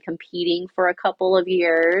bodybuilding, competing for a couple of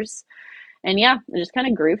years. And yeah, it just kind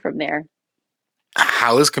of grew from there.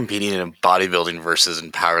 How is competing in bodybuilding versus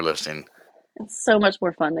in powerlifting? It's so much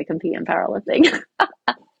more fun to compete in powerlifting.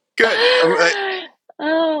 Good.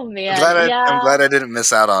 Oh man, I'm glad I didn't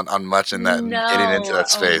miss out on much in that and getting into that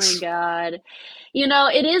space. Oh my God.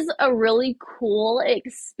 It is a really cool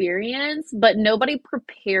experience, but nobody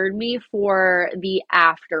prepared me for the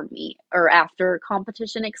after meet or after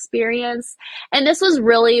competition experience. And this was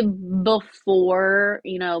really before,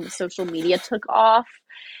 social media took off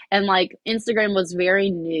and like Instagram was very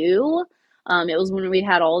new. It was when we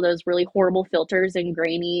had all those really horrible filters and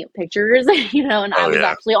grainy pictures, and I was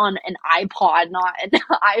actually on an iPod, not an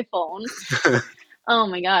iPhone. Oh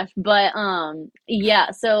my gosh. But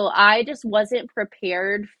yeah, so I just wasn't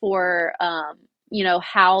prepared for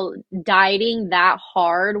how dieting that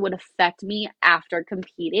hard would affect me after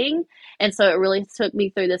competing. And so it really took me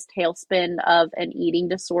through this tailspin of an eating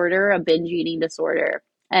disorder, a binge eating disorder.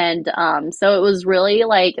 And so it was really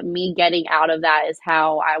like me getting out of that is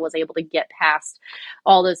how I was able to get past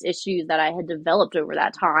all those issues that I had developed over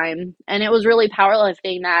that time. And it was really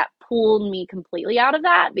powerlifting that pulled me completely out of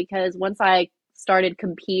that, because once I started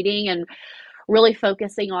competing and really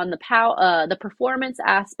focusing on the performance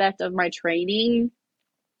aspect of my training,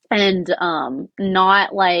 and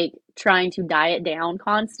not like trying to diet down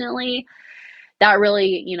constantly, that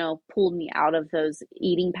really, pulled me out of those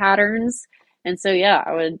eating patterns. And so, yeah,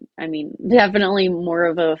 definitely more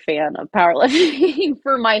of a fan of powerlifting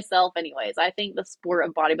for myself, anyways. I think the sport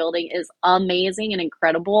of bodybuilding is amazing and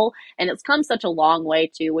incredible. And it's come such a long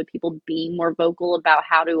way, too, with people being more vocal about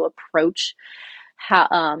how to approach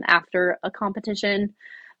after a competition.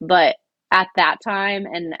 But at that time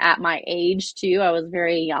and at my age, too, I was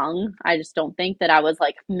very young. I just don't think that I was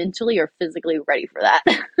like mentally or physically ready for that.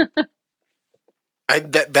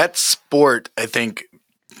 That sport, I think,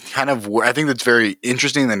 I think that's very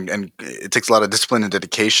interesting, and it takes a lot of discipline and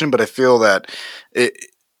dedication. But I feel that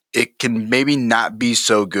it can maybe not be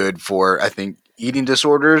so good for, I think, eating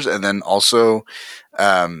disorders, and then also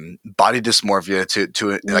body dysmorphia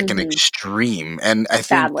to like an extreme. And I think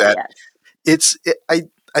Sadly, that yes.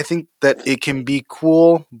 I think that it can be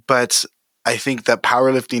cool, but I think that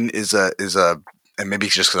powerlifting is a and maybe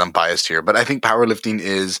it's just because I'm biased here, but I think powerlifting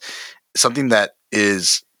is something that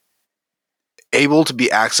is able to be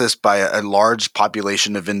accessed by a large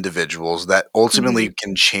population of individuals that ultimately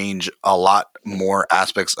can change a lot more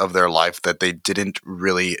aspects of their life that they didn't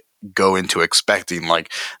really go into expecting,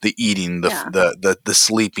 like the eating, the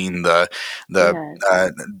sleeping, the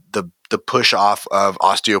the push off of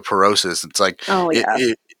osteoporosis. It's like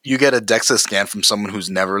you get a DEXA scan from someone who's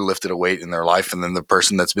never lifted a weight in their life, and then the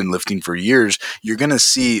person that's been lifting for years, you're going to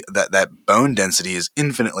see that bone density is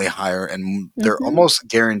infinitely higher, and they're almost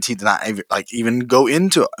guaranteed to not even go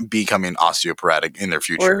into becoming osteoporotic in their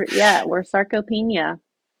future. Or sarcopenia.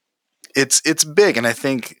 It's big, and I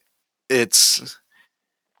think it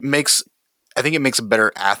makes a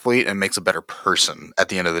better athlete and makes a better person at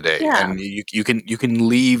the end of the day. Yeah. And you can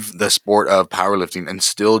leave the sport of powerlifting and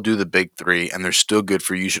still do the big three, and they're still good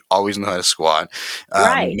for you. You should always know how to squat.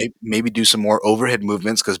 Right. Maybe do some more overhead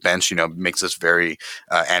movements, because bench, makes us very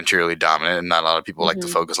anteriorly dominant, and not a lot of people like to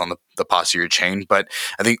focus on the posterior chain. But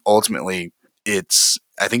I think ultimately it's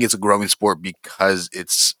a growing sport because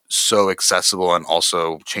it's so accessible and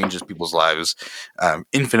also changes people's lives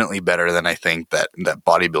infinitely better than I think that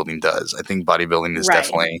bodybuilding does. I think bodybuilding is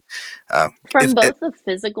definitely from both the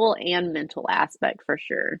physical and mental aspect, for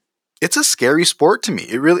sure. It's a scary sport to me.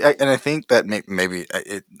 It really, and I think that maybe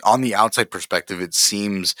on the outside perspective, it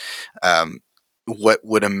seems what I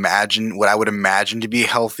would imagine to be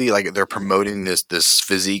healthy. Like, they're promoting this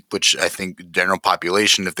physique, which I think general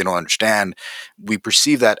population, if they don't understand, we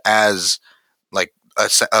perceive that as like a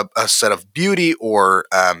set of beauty, or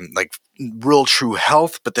like real true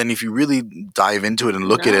health. But then if you really dive into it and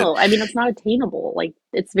look at it, it's not attainable. Like,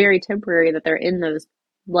 it's very temporary that they're in those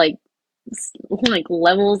like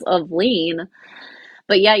levels of lean.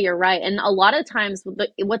 But yeah, you're right. And a lot of times,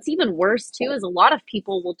 what's even worse too is a lot of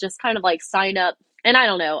people will just kind of like sign up. And I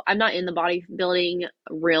don't know, I'm not in the bodybuilding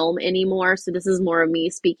realm anymore, so this is more of me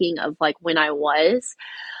speaking of like when I was.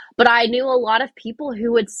 But I knew a lot of people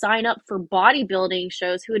who would sign up for bodybuilding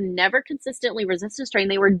shows who had never consistently resistance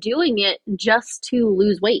trained. They were doing it just to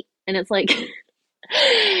lose weight. And it's like,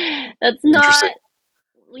 that's not,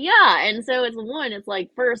 yeah. And so it's like,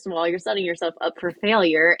 first of all, you're setting yourself up for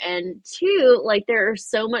failure. And two, like, there are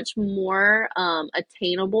so much more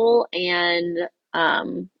attainable and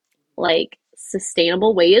like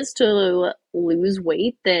sustainable ways to lose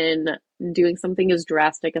weight than doing something as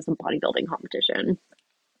drastic as a bodybuilding competition.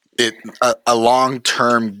 A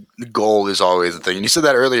long-term goal is always the thing. And you said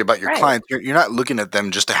that earlier about your clients. You're not looking at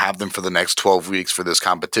them just to have them for the next 12 weeks for this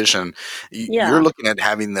competition. You're looking at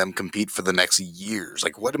having them compete for the next years.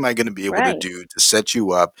 Like, what am I going to be able to do to set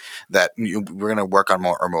you up that we're going to work on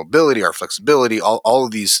our mobility, our flexibility, all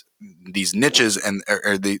of these niches, and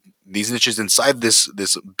these niches inside this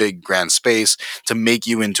big grand space, to make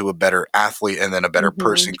you into a better athlete and then a better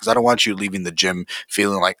person. Because I don't want you leaving the gym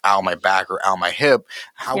feeling like, ow, my back, or ow, my hip.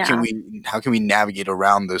 How can we navigate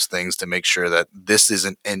around those things to make sure that this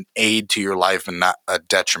isn't an aid to your life and not a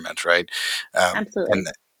detriment, right? Absolutely. And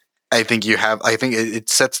I think it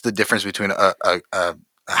sets the difference between a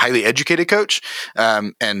highly educated coach,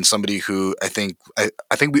 and somebody who I think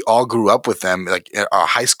we all grew up with them, like our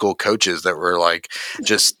high school coaches that were like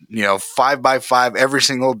just 5x5 every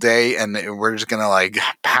single day, and we're just gonna like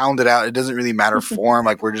pound it out. It doesn't really matter form.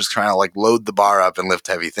 Like we're just trying to like load the bar up and lift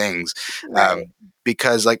heavy things. Right.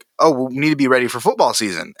 Because like, oh, we need to be ready for football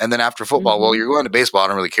season. And then after football, well, you're going to baseball. I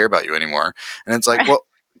don't really care about you anymore. And it's like, Right. well,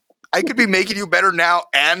 I could be making you better now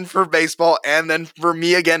and for baseball and then for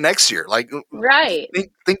me again next year. Like, Right.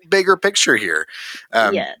 think bigger picture here.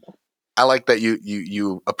 Yeah. I like that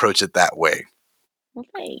you approach it that way. Well,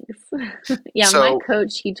 thanks. Yeah, my So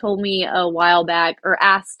coach, he told me a while back, or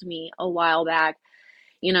asked me a while back,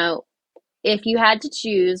 you know, if you had to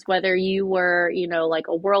choose whether you were, like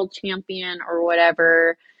a world champion or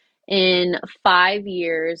whatever in 5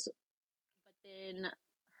 years, but then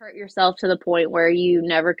hurt yourself to the point where you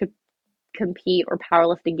never could compete or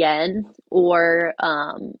powerlift again, or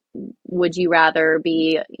would you rather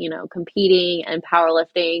be, competing and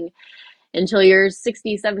powerlifting until you're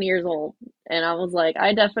 60, 70 years old? And I was like,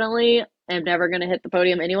 I definitely am never going to hit the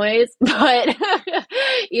podium anyways. But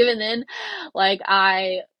even then, like,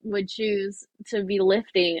 I would choose to be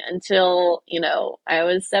lifting until, I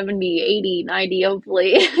was 70, 80, 90,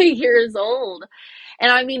 hopefully years old.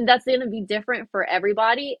 And I mean, that's going to be different for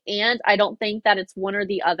everybody. And I don't think that it's one or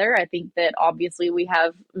the other. I think that obviously we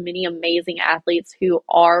have many amazing athletes who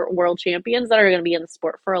are world champions that are going to be in the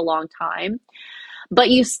sport for a long time. But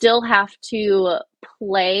you still have to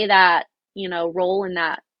play that, role in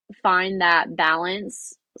that, find that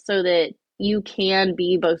balance so that you can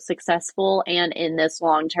be both successful and in this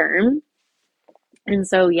long term. And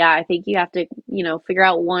so, yeah, I think you have to, figure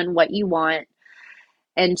out one, what you want,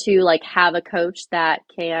 and two, like have a coach that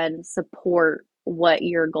can support what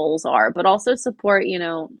your goals are, but also support,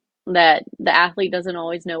 that the athlete doesn't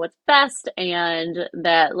always know what's best, and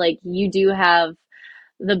that like you do have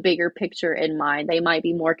the bigger picture in mind. They might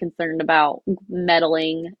be more concerned about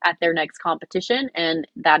medaling at their next competition, and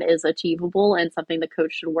that is achievable and something the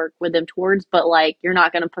coach should work with them towards. But like, you're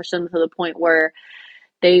not going to push them to the point where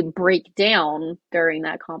they break down during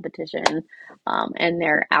that competition, and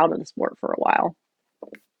they're out of the sport for a while.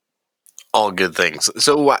 all good things.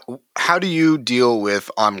 So how do you deal with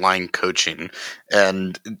online coaching?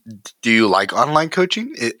 And do you like online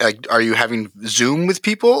coaching? Are you having Zoom with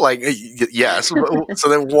people? Like, yes. So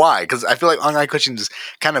then why? Because I feel like online coaching is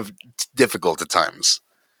kind of difficult at times.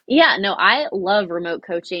 Yeah, no, I love remote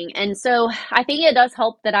coaching. And so I think it does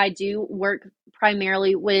help that I do work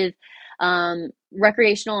primarily with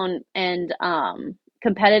recreational and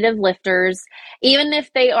competitive lifters. Even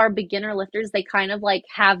if they are beginner lifters, they kind of like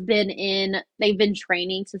they've been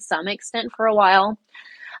training to some extent for a while,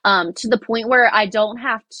 to the point where I don't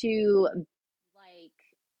have to like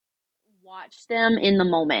watch them in the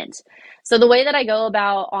moment. So the way that I go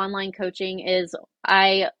about online coaching is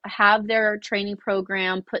I have their training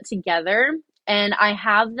program put together, and I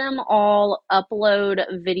have them all upload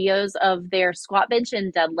videos of their squat, bench,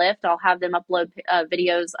 and deadlift. I'll have them upload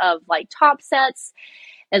videos of like top sets,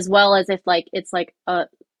 as well as if like it's like a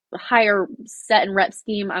higher set and rep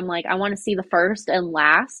scheme. I'm like, I want to see the first and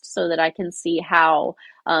last so that I can see how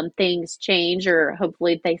things change, or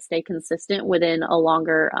hopefully they stay consistent within a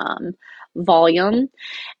longer volume.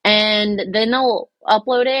 And then they'll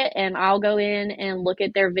upload it, and I'll go in and look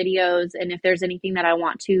at their videos. And if there's anything that I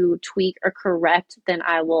want to tweak or correct, then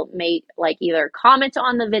I will make like either comment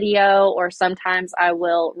on the video, or sometimes I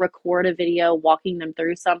will record a video walking them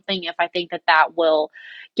through something if I think that that will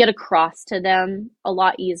get across to them a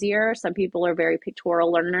lot easier. Some people are very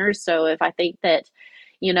pictorial learners. So if I think that,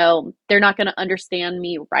 they're not going to understand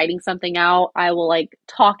me writing something out, I will like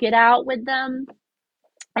talk it out with them.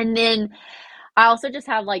 And then I also just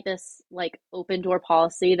have like this like open door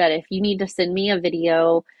policy that if you need to send me a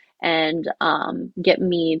video and get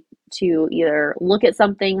me to either look at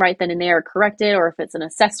something right then and there or correct it, or if it's an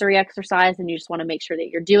accessory exercise and you just want to make sure that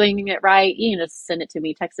you're doing it right, you can just send it to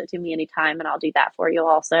me, text it to me anytime, and I'll do that for you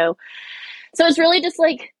also. So it's really just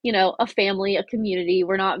like, a family, a community.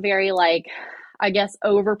 We're not very like, I guess,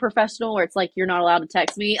 over professional, where it's like you're not allowed to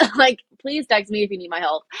text me. Like, please text me if you need my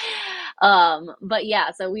help. But yeah,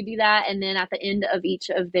 so we do that. And then at the end of each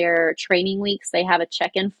of their training weeks, they have a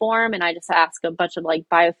check-in form, and I just ask a bunch of like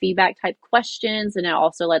biofeedback type questions. And it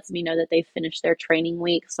also lets me know that they finished their training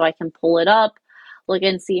week, so I can pull it up, look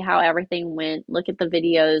and see how everything went, look at the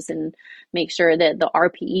videos and make sure that the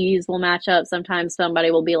RPEs will match up. Sometimes somebody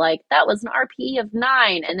will be like, that was an RPE of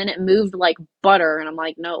 9, and then it moved like butter. And I'm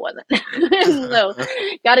like, no, it wasn't. So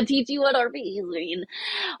got to teach you what RPEs mean,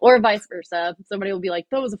 or vice versa. Somebody will be like,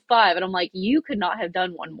 that was a 5. And I'm like, you could not have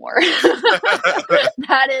done one more.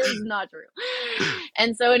 That is not true.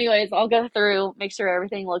 And so anyways, I'll go through, make sure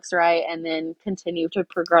everything looks right, and then continue to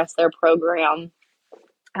progress their program.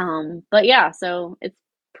 But yeah, so it's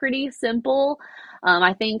pretty simple.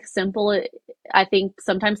 I think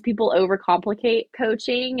sometimes people overcomplicate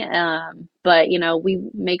coaching. But we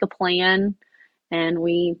make a plan and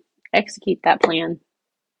we execute that plan.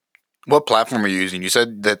 What platform are you using? You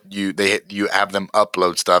said that you have them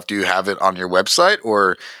upload stuff. Do you have it on your website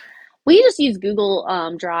or? We just use Google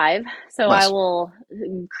Drive. So I Nice. will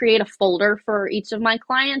create a folder for each of my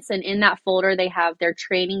clients. And in that folder, they have their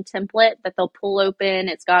training template that they'll pull open.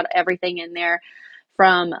 It's got everything in there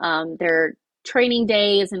from their training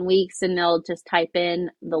days and weeks. And they'll just type in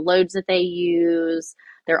the loads that they use,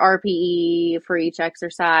 their RPE for each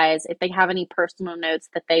exercise. If they have any personal notes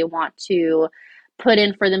that they want to put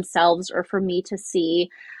in for themselves or for me to see.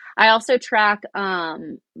 I also track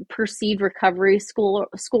perceived recovery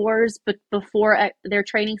scores before their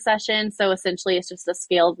training session. So essentially, it's just a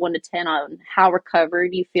scale of 1 to 10 on how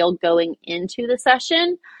recovered you feel going into the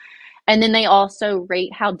session. And then they also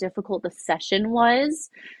rate how difficult the session was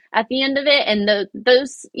at the end of it. And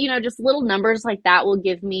those, just little numbers like that will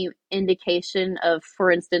give me indication of,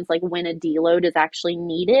 for instance, like when a deload is actually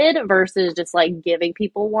needed versus just like giving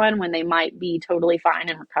people one when they might be totally fine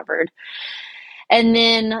and recovered. And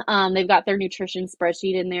then they've got their nutrition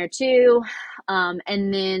spreadsheet in there too.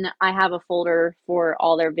 And then I have a folder for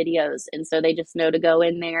all their videos. And so they just know to go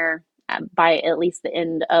in there by at least the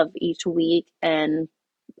end of each week and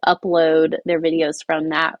upload their videos from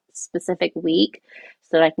that specific week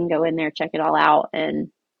so that I can go in there, check it all out, and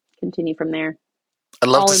continue from there. I'd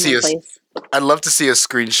love All to in see one place. I'd love to see a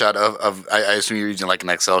screenshot of I assume you're using like an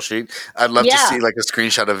Excel sheet. I'd love to Yeah, see like a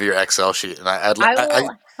screenshot of your Excel sheet, and I will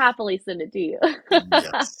happily send it to you.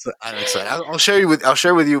 yes, I'm excited. I'll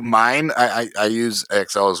share with you mine. I use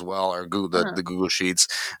Excel as well, or Google Uh-huh. the Google Sheets.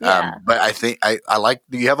 Yeah. But I think I like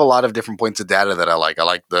you have a lot of different points of data that I like. I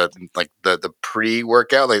like the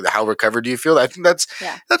pre-workout, like how recovered do you feel? I think that's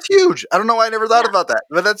Yeah. huge. I don't know why I never thought Yeah. about that,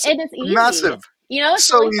 but that's And it's easy. massive. It's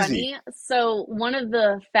So really easy. funny. So one of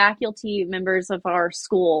the faculty members of our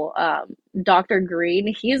school, Dr.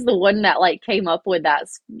 Green, he's the one that like came up with that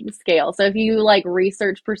scale. So if you like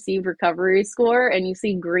research perceived recovery score and you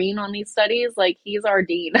see green on these studies, like he's our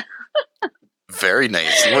dean. Very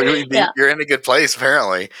nice. Well, Yeah. you're in a good place,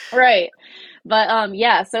 apparently. Right. But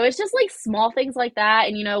yeah, so it's just like small things like that.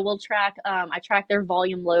 And we'll track I track their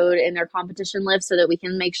volume load and their competition lift so that we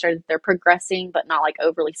can make sure that they're progressing but not like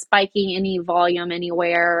overly spiking any volume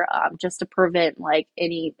anywhere, just to prevent like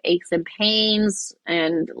any aches and pains.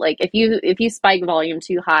 And like if you spike volume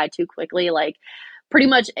too high too quickly, like pretty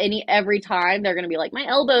much every time they're gonna be like, my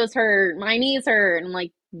elbows hurt, my knees hurt, and I'm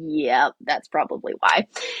like, yeah, that's probably why.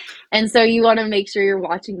 And so you want to make sure you're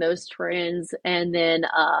watching those trends. And then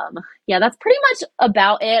yeah, that's pretty much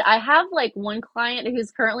about it. I have like one client who's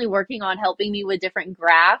currently working on helping me with different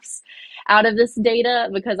graphs out of this data,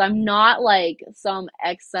 because I'm not like some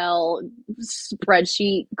Excel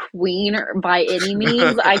spreadsheet queen by any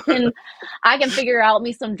means. I can figure out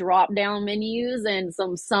me some drop down menus and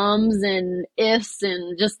some sums and ifs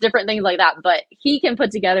and just different things like that. But he can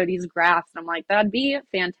put together these graphs, and I'm like, that'd be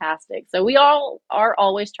fantastic. So we all are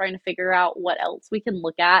always trying to figure out what else we can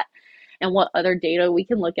look at and what other data we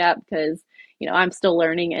can look at, because I'm still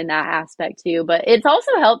learning in that aspect too. But it's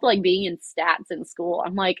also helped like being in stats in school.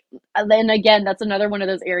 I'm like, then again, that's another one of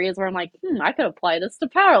those areas where I'm like, I could apply this to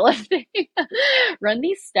powerlifting. Run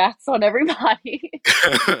these stats on everybody.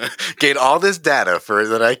 Gain all this data for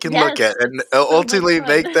that I can look Yes, at and it's so much ultimately fun.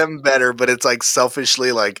 make them better, but it's like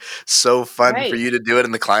selfishly like so fun for Right. you to do it,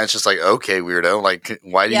 and the client's just like, okay, weirdo, like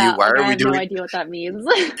why Yeah, like are I we have no doing? idea what that means.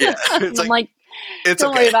 Yeah, And it's I'm like like, it's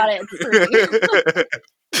don't okay. worry about it. It's for me.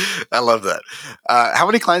 I love that. How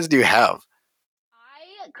many clients do you have?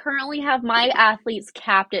 I currently have my athletes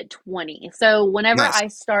capped at 20. So whenever Nice. I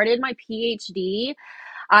started my PhD,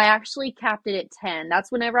 I actually capped it at 10. That's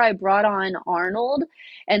whenever I brought on Arnold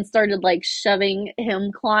and started like shoving him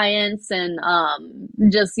clients and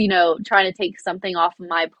just, trying to take something off of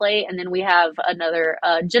my plate. And then we have another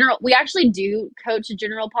we actually do coach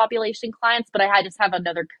general population clients, but I just have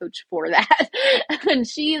another coach for that. And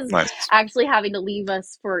she's Nice. actually having to leave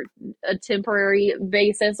us for a temporary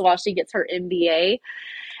basis while she gets her MBA.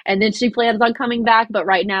 And then she plans on coming back. But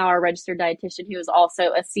right now, our registered dietitian, who is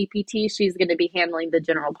also a CPT, she's going to be handling the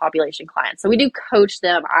general population clients. So we do coach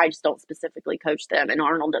them. I just don't specifically coach them, and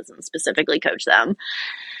Arnold doesn't specifically coach them.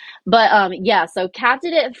 But yeah, so capped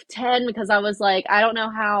it at 10 because I was like, I don't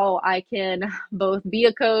know how I can both be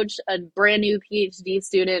a coach, a brand new PhD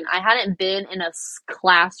student. I hadn't been in a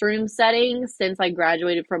classroom setting since I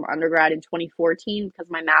graduated from undergrad in 2014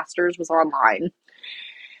 because my master's was online.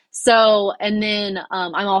 So, and then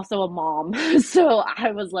I'm also a mom. So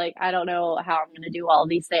I was like, I don't know how I'm going to do all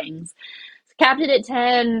these things. So capped it at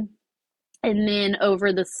 10. And then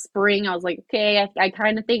over the spring, I was like, okay, I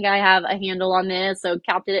kind of think I have a handle on this. So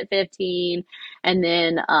capped it at 15. And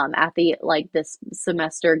then at the this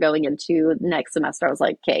semester going into next semester, I was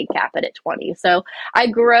like, okay, cap it at 20. So I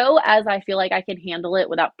grow as I feel like I can handle it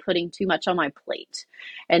without putting too much on my plate.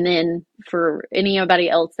 And then for anybody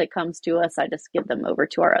else that comes to us, I just give them over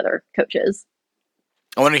to our other coaches.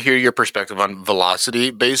 I want to hear your perspective on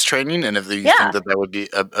velocity-based training, and if you think that would be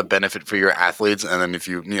a benefit for your athletes, and then if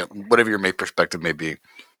you whatever your main perspective may be.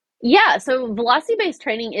 Yeah, so velocity-based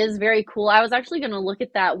training is very cool. I was actually going to look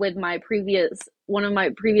at that with one of my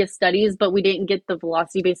previous studies, but we didn't get the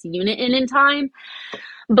velocity-based unit in time.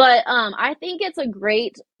 But I think it's a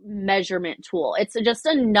great measurement tool. It's just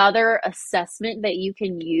another assessment that you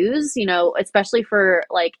can use, especially for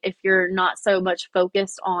if you're not so much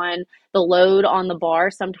focused on the load on the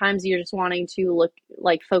bar. Sometimes you're just wanting to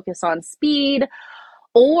focus on speed,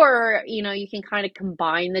 or you can kind of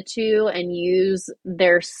combine the two and use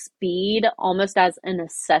their speed almost as an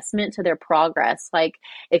assessment to their progress. Like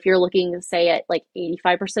if you're looking, say, at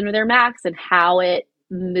 85% of their max and how it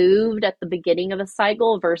moved at the beginning of a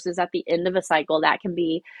cycle versus at the end of a cycle, that can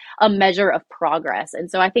be a measure of progress.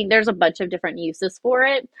 And so I think there's a bunch of different uses for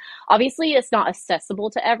it. Obviously, it's not accessible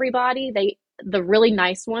to everybody. The really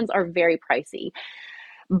nice ones are very pricey.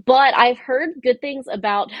 But I've heard good things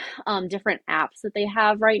about different apps that they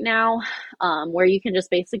have right now, where you can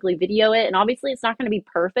just basically video it. And obviously it's not going to be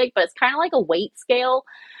perfect, but it's kind of like a weight scale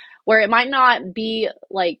where it might not be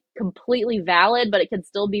completely valid, but it can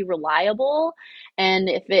still be reliable. And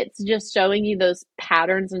if it's just showing you those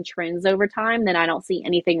patterns and trends over time, then I don't see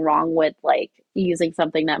anything wrong with using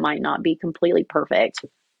something that might not be completely perfect.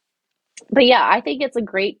 But yeah, I think it's a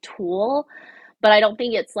great tool, but I don't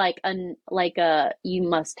think it's a you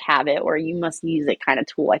must have it or you must use it kind of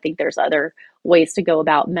tool. I think there's other ways to go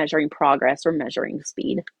about measuring progress or measuring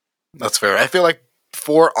speed. That's fair. I feel like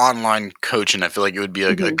for online coaching, I feel like it would be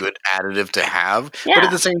a good additive to have. Yeah. But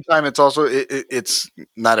at the same time, it's also it's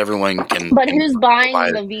not everyone can. But who's buying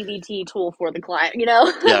the VBT tool for the client?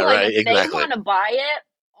 Yeah, right. If exactly. they want to buy it,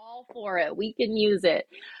 all for it. We can use it.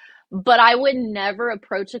 But I would never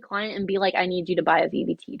approach a client and be like, I need you to buy a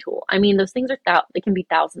VBT tool. I mean, those things they can be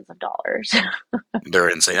thousands of dollars. They're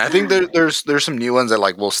insane. I think there's some new ones that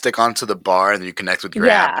will stick onto the bar and you connect with your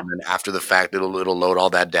app, and then after the fact it'll load all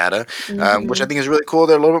that data, which I think is really cool.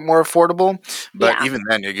 They're a little bit more affordable, but even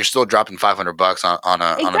then you're still dropping $500 on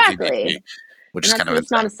a VBT, which is kind of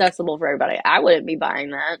it's not accessible for everybody. I wouldn't be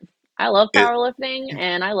buying that. I love powerlifting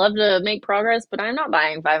and I love to make progress, but I'm not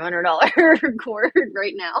buying $500 cord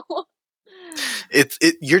right now.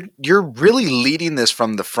 You're really leading this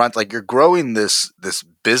from the front. You're growing this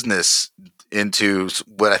business into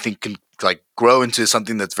what I think can grow into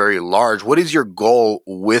something that's very large. What is your goal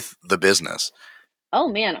with the business? Oh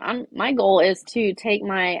man, my goal is to take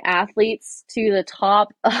my athletes to the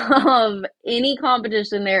top of any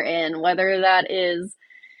competition they're in, whether that is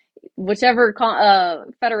whichever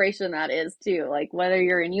federation that is too. Whether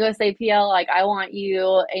you're in USAPL, I want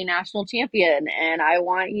you a national champion and I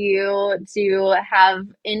want you to have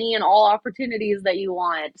any and all opportunities that you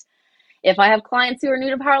want. If I have clients who are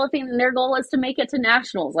new to powerlifting and their goal is to make it to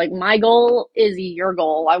nationals, my goal is your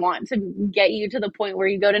goal. I want to get you to the point where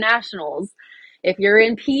you go to nationals. If you're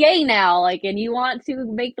in PA now, and you want to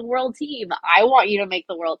make the world team, I want you to make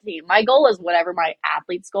the world team. My goal is whatever my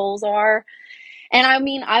athletes' goals are. And I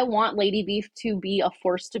mean, I want Lady Beef to be a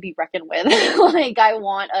force to be reckoned with. I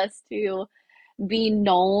want us to be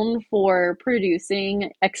known for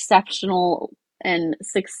producing exceptional and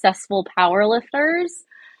successful powerlifters.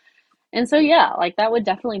 And so, yeah, that would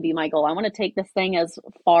definitely be my goal. I want to take this thing as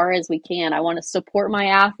far as we can. I want to support my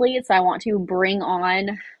athletes. I want to bring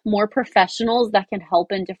on more professionals that can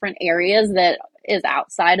help in different areas that is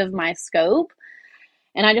outside of my scope.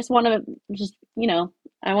 And I just want to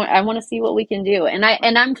I want to see what we can do. And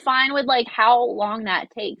I'm fine with how long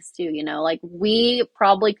that takes too, we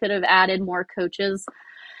probably could have added more coaches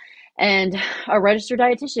and a registered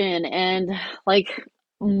dietitian and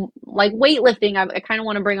like weightlifting, I kind of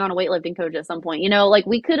want to bring on a weightlifting coach at some point. Like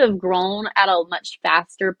we could have grown at a much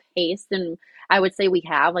faster pace than I would say we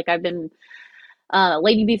have. Like I've been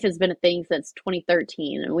Lady Beef has been a thing since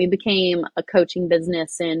 2013, and we became a coaching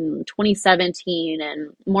business in 2017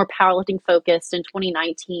 and more powerlifting focused in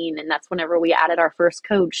 2019. And that's whenever we added our first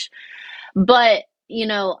coach. But,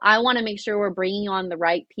 I want to make sure we're bringing on the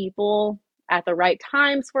right people at the right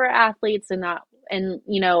times for our athletes and not, and,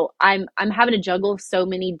 I'm having to juggle so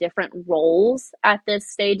many different roles at this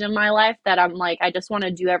stage in my life that I'm like, I just want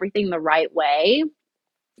to do everything the right way.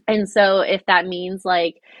 And so if that means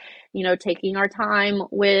like, taking our time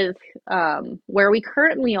with where we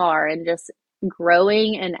currently are and just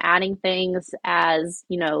growing and adding things as,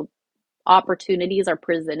 opportunities are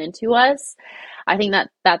presented to us, I think that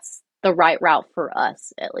that's the right route for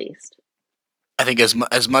us, at least. I think as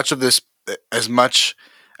much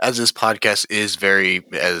as this podcast is very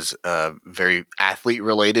athlete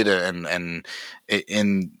related and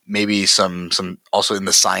in maybe some also in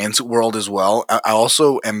the science world as well. I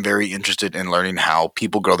also am very interested in learning how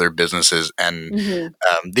people grow their businesses and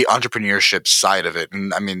the entrepreneurship side of it.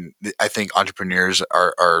 And I mean, I think entrepreneurs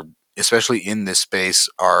are especially in this space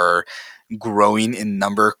are growing in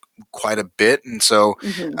number quite a bit. And so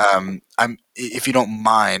if you don't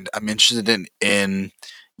mind, I'm interested in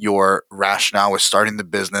your rationale with starting the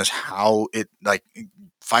business, how it like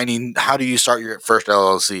finding, how do you start your first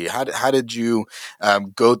LLC? How did you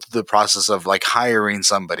go through the process of like hiring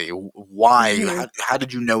somebody? Why? How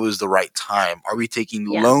did you know it was the right time? Are we taking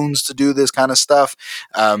loans to do this kind of stuff?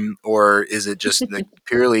 Or is it just like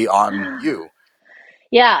purely on you?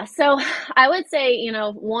 Yeah. So I would say,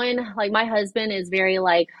 one, like my husband is very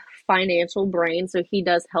like financial brain. So he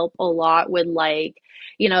does help a lot with like,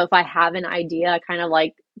 if I have an idea, I kind of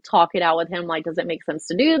like talk it out with him. Like, does it make sense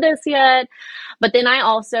to do this yet? But then I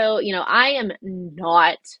also, I am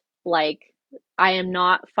not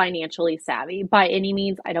financially savvy by any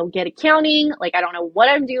means. I don't get accounting. Like, I don't know what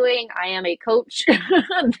I'm doing. I am a coach.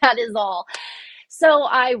 That is all. So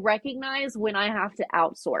I recognize when I have to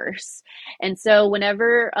outsource. And so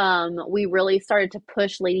whenever we really started to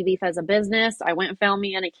push Lady Beef as a business, I went and found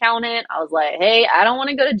me an accountant. I was like, hey, I don't want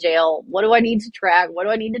to go to jail. What do I need to track? What do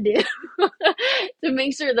I need to do to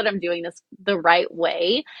make sure that I'm doing this the right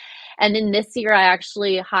way? And then this year I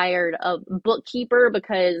actually hired a bookkeeper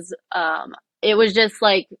because it was just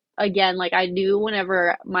like, again, like I knew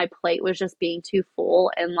whenever my plate was just being too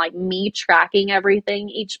full and like me tracking everything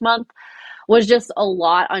each month was just a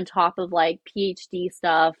lot on top of like PhD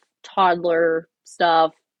stuff, toddler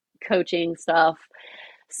stuff, coaching stuff.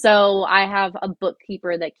 So I have a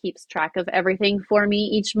bookkeeper that keeps track of everything for me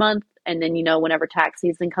each month. And then, whenever tax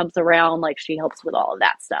season comes around, like she helps with all of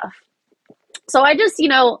that stuff. So I just,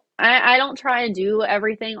 I don't try and do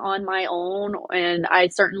everything on my own. And I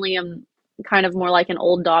certainly am kind of more like an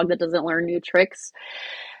old dog that doesn't learn new tricks.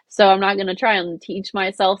 So I'm not going to try and teach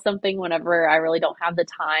myself something whenever I really don't have the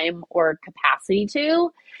time or capacity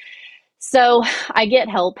to. So I get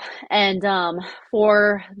help. And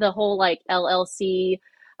for the whole like LLC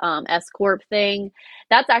S Corp thing,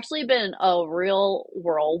 that's actually been a real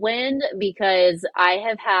whirlwind because I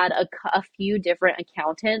have had a few different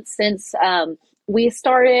accountants since we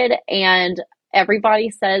started, and everybody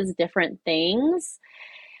says different things.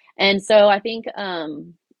 And so I think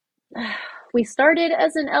we started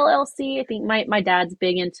as an LLC. I think my dad's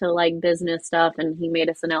big into like business stuff and he made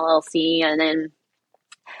us an LLC. And then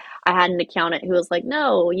I had an accountant who was like,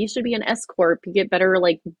 no, you should be an S Corp. You get better,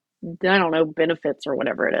 like, I don't know, benefits or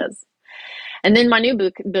whatever it is. And then my new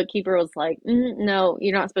bookkeeper was like, no,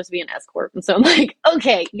 you're not supposed to be an S Corp. And so I'm like,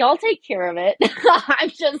 okay, y'all take care of it. I'm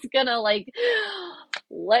just gonna like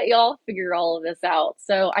let y'all figure all of this out.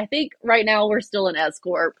 So I think right now we're still an S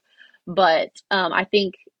Corp, but I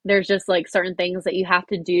think there's just like certain things that you have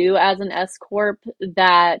to do as an S Corp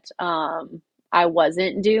that I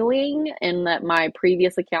wasn't doing and that my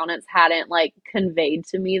previous accountants hadn't like conveyed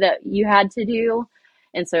to me that you had to do.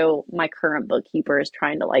 And so my current bookkeeper is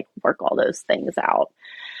trying to like work all those things out.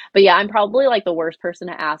 But yeah, I'm probably like the worst person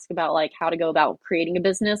to ask about like how to go about creating a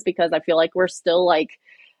business because I feel like we're still like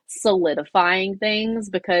solidifying things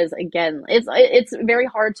because again, it's very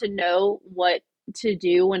hard to know what to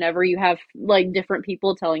do whenever you have like different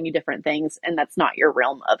people telling you different things and that's not your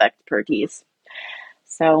realm of expertise.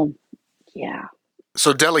 So, yeah.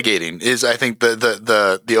 So delegating is, I think,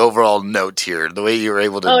 the overall note here. The way you're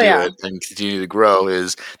able to it and continue to grow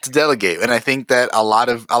is to delegate, and I think that a lot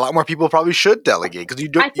more people probably should delegate because you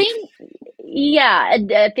don't. I think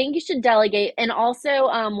you should delegate, and also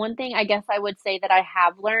one thing I guess I would say that I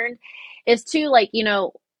have learned is to like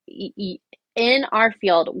in our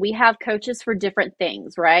field, we have coaches for different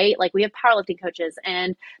things, right? Like we have powerlifting coaches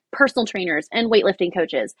and personal trainers and weightlifting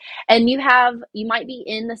coaches. And you might be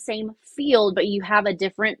in the same field, but you have a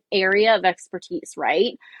different area of expertise,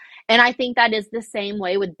 right? And I think that is the same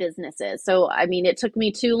way with businesses. So, I mean, it took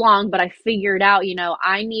me too long, but I figured out,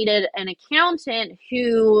 I needed an accountant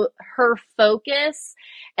who her focus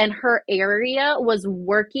and her area was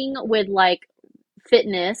working with like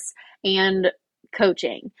fitness and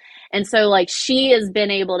coaching. And so like she has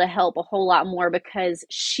been able to help a whole lot more because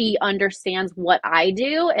she understands what I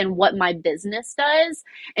do and what my business does.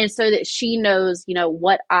 And so that she knows,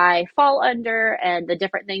 what I fall under and the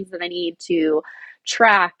different things that I need to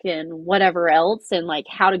track and whatever else, and like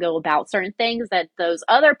how to go about certain things that those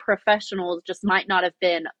other professionals just might not have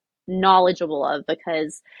been knowledgeable of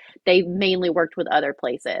because they mainly worked with other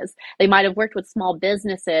places. They might have worked with small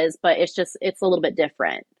businesses, but it's a little bit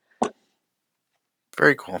different.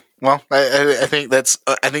 Very cool. Well, I think that's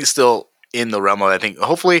I think still in the realm of, I think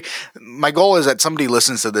hopefully my goal is that somebody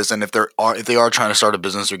listens to this, and if they are trying to start a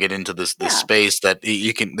business or get into this space, that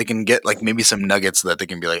they can get like maybe some nuggets that they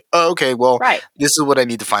can be like, oh, okay, well, right. This is what I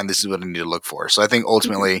need to find. This is what I need to look for. So I think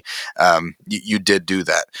ultimately, you did do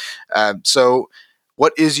that. So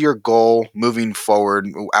what is your goal moving forward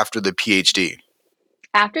after the PhD?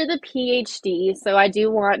 After the PhD, so I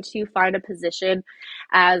do want to find a position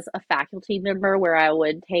as a faculty member where I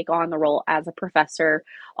would take on the role as a professor,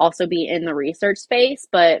 also be in the research space.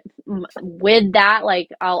 But with that, like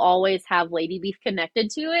I'll always have Lady Beef connected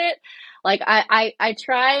to it. Like I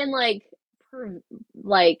try and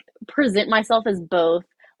like present myself as both.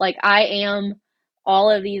 Like I am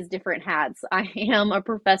all of these different hats. I am a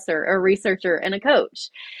professor, a researcher, and a coach.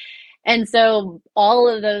 And so all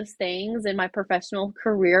of those things in my professional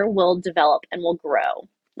career will develop and will grow.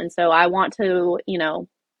 And so I want to,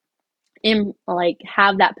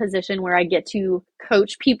 have that position where I get to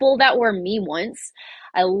coach people that were me once.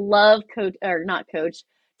 I love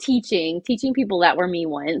teaching people that were me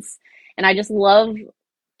once. And I just love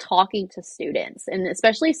talking to students, and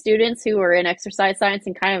especially students who are in exercise science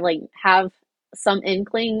and kind of like have some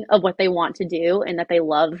inkling of what they want to do and that they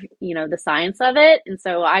love, the science of it. And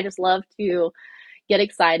so I just love to get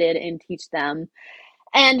excited and teach them.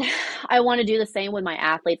 And I want to do the same with my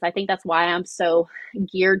athletes. I think that's why I'm so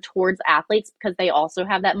geared towards athletes, because they also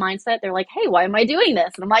have that mindset. They're like, hey, why am I doing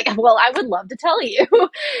this? And I'm like, well, I would love to tell you.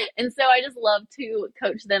 And so I just love to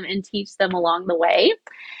coach them and teach them along the way.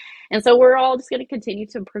 And so we're all just going to continue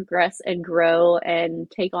to progress and grow and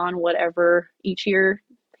take on whatever each year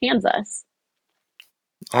hands us.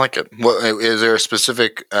 I like it. Well, is there a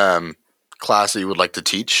specific class that you would like to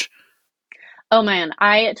teach? Oh man,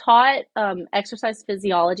 I taught exercise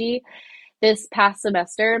physiology this past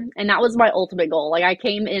semester, and that was my ultimate goal. Like I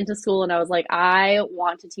came into school and I was like, I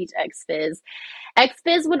want to teach XPhys.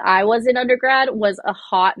 XPhys when I was in undergrad was a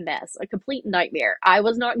hot mess, a complete nightmare. I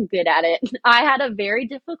was not good at it. I had a very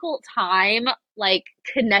difficult time like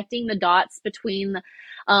connecting the dots between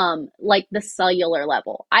like the cellular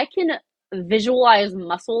level. I can visualize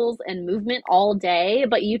muscles and movement all day,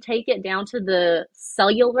 but you take it down to the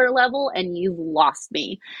cellular level and you've lost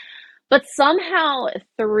me. But somehow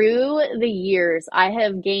through the years, I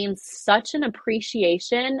have gained such an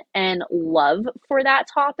appreciation and love for that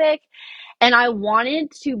topic. And I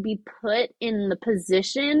wanted to be put in the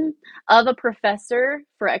position of a professor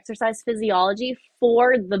for exercise physiology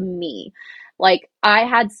for the me. Like I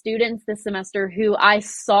had students this semester who I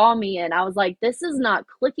saw me in. I was like, this is not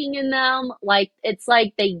clicking in them. Like it's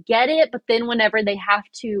like they get it, but then whenever they have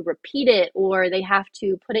to repeat it or they have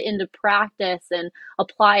to put it into practice and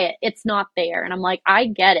apply it, it's not there. And I'm like, I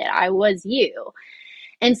get it. I was you.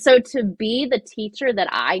 And so to be the teacher that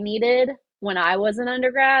I needed when I was an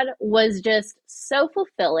undergrad was just so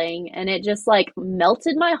fulfilling. And it just like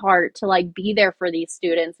melted my heart to like be there for these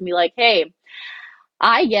students and be like, hey,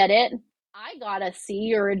 I get it. I got a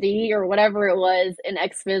C or a D or whatever it was in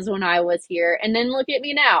XPhys when I was here. And then look at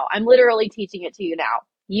me now. I'm literally teaching it to you now.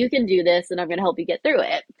 You can do this and I'm going to help you get through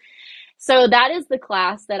it. So that is the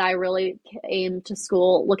class that I really came to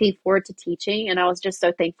school looking forward to teaching. And I was just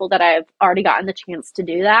so thankful that I've already gotten the chance to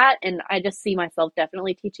do that. And I just see myself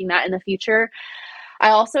definitely teaching that in the future. I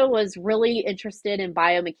also was really interested in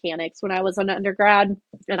biomechanics when I was an undergrad,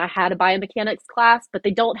 and I had a biomechanics class, but they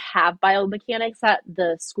don't have biomechanics at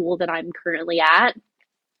the school that I'm currently at.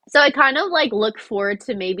 So I kind of like look forward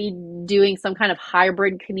to maybe doing some kind of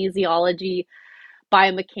hybrid kinesiology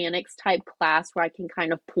biomechanics type class where I can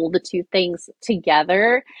kind of pull the two things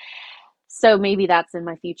together. So maybe that's in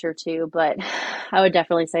my future too, but I would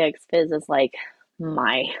definitely say XPhys is like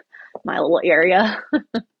my little area.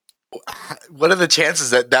 What are the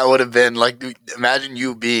chances that that would have been like? Imagine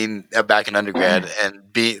you being back in undergrad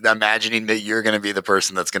and be imagining that you're going to be the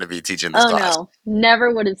person that's going to be teaching this Oh class. no,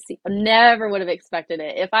 never would have expected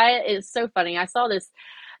it. It's so funny. I saw this,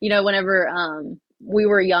 whenever we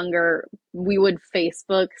were younger, we would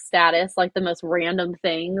Facebook status like the most random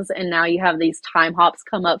things, and now you have these time hops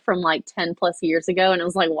come up from like 10 plus years ago, and it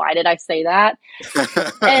was like, why did I say that?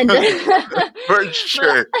 And For but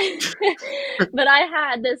sure. but I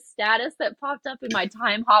had this status that popped up in my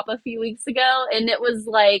time hop a few weeks ago, and it was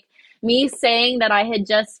like me saying that I had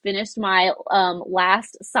just finished my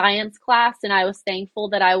last science class, and I was thankful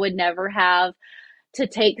that I would never have to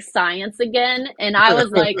take science again. And I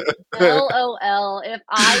was like, LOL, if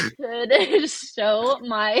I could show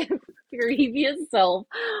my previous self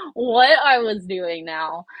what I was doing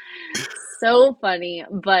now. So funny.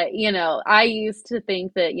 But, I used to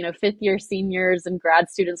think that, fifth year seniors and grad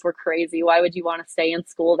students were crazy. Why would you want to stay in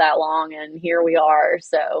school that long? And here we are.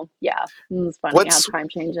 So, yeah, it was funny how What's time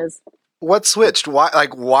changes. what switched?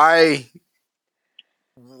 Why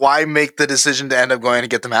make the decision to end up going to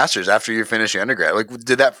get the master's after you finish your undergrad? Like,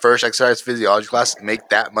 did that first exercise physiology class make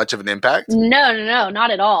that much of an impact? No,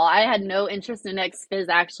 not at all. I had no interest in ex phys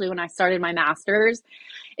actually when I started my master's.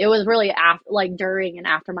 It was really like during and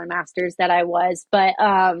after my master's that I was. But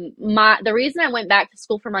the reason I went back to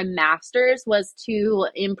school for my master's was to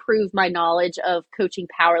improve my knowledge of coaching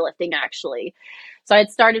powerlifting actually. So I had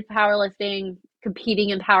started powerlifting,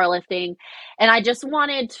 competing in powerlifting, and I just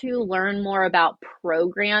wanted to learn more about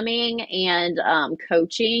programming and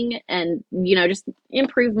coaching, and just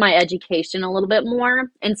improve my education a little bit more.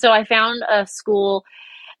 And so I found a school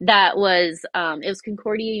that was it was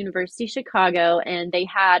Concordia University Chicago, and they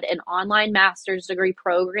had an online master's degree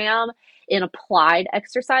program in applied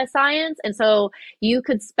exercise science. And so you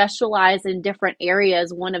could specialize in different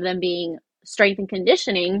areas, one of them being strength and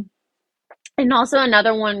conditioning, and also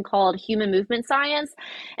another one called human movement science.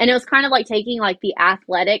 And it was kind of like taking like the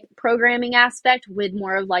athletic programming aspect with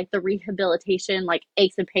more of like the rehabilitation, like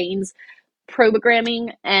aches and pains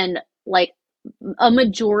programming. And like a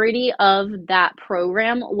majority of that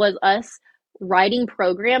program was us writing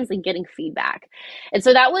programs and getting feedback. And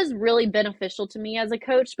so that was really beneficial to me as a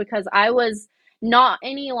coach, because I was not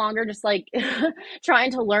any longer just like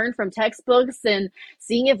trying to learn from textbooks and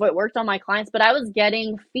seeing if it worked on my clients, but I was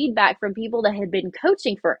getting feedback from people that had been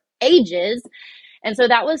coaching for ages. And so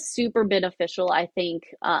that was super beneficial, I think.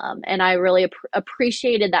 And I really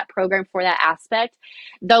appreciated that program for that aspect,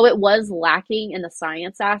 though it was lacking in the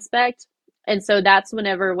science aspect. And so that's when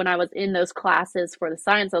I was in those classes for the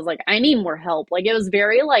science, I was like, I need more help. Like it was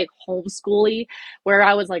very like homeschooly, where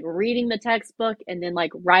I was like reading the textbook and then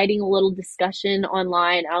like writing a little discussion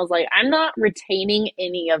online. I was like, I'm not retaining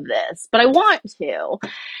any of this, but I want to.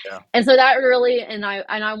 Yeah. And so that really, and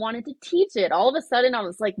I wanted to teach it. All of a sudden I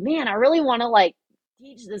was like, man, I really want to like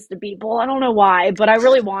teach this to people. I don't know why, but I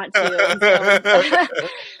really want to. And so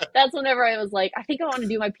that's whenever I was like, I think I want to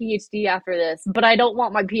do my PhD after this, but I don't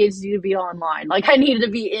want my PhD to be online. Like I needed to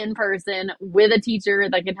be in person with a teacher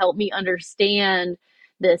that could help me understand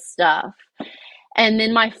this stuff. And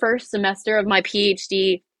then my first semester of my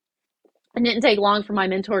PhD, it didn't take long for my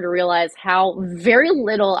mentor to realize how very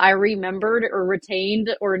little I remembered or retained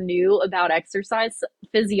or knew about exercise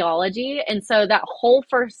physiology. And so that whole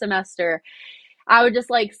first semester, I would just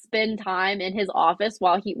like spend time in his office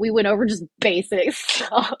while we went over just basic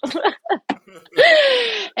stuff.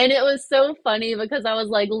 And it was so funny because I was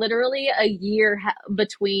like literally a year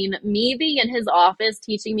between me being in his office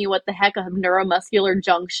teaching me what the heck a neuromuscular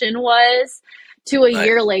junction was, to a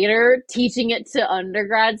year Nice. later teaching it to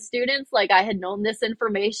undergrad students. Like I had known this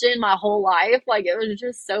information my whole life. Like it was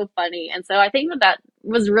just so funny. And so I think that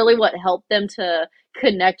was really what helped them to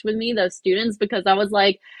connect with me, those students, because I was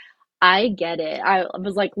like, I get it. I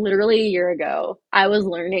was like literally a year ago, I was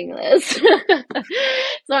learning this.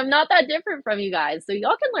 So I'm not that different from you guys. So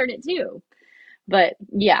y'all can learn it too. But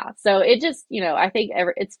yeah, so it just, I think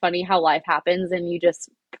it's funny how life happens, and you just,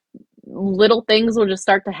 little things will just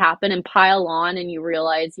start to happen and pile on, and you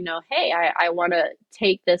realize, hey, I want to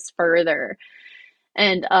take this further.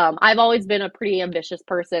 And I've always been a pretty ambitious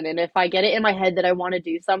person, and if I get it in my head that I want to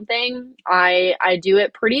do something, I do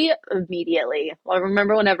it pretty immediately. I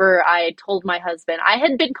remember whenever I told my husband, I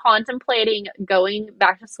had been contemplating going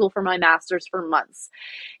back to school for my master's for months.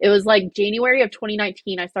 It was like January of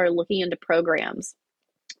 2019, I started looking into programs.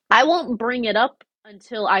 I won't bring it up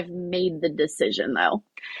until I've made the decision, though.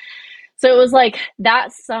 So it was like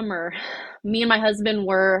that summer, me and my husband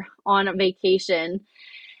were on a vacation,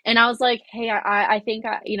 and I was like, hey, I think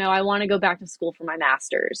I want to go back to school for my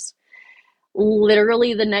master's.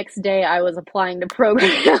 literally the next day I was applying to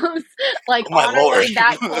programs. Like Oh my on our lord. way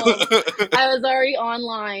back home, I was already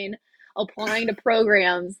online applying to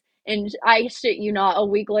programs. And I shit you not, a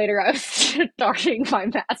week later I was starting my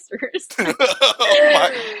master's. Oh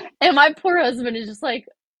my. And my poor husband is just like,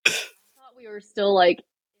 I thought we were still like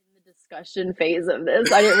in the discussion phase of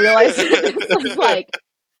this. I didn't realize that this was like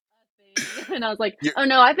a thing. And I was like, You- oh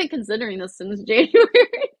no, I've been considering this since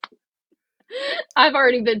January. I've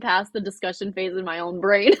already been past the discussion phase in my own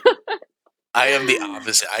brain. I am the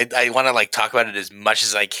opposite. I want to like talk about it as much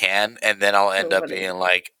as I can, and then I'll end So up funny. being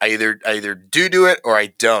like, I either do it or I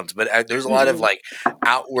don't. But there's a lot of like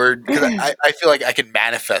outward, because I feel like I can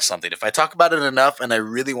manifest something if I talk about it enough, and I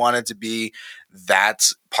really want it to be that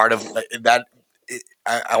part of that.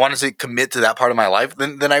 I want to commit to that part of my life,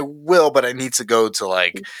 then I will. But I need to go to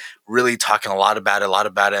like really talking a lot about it.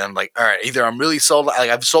 And I'm like, all right, either I'm really sold, like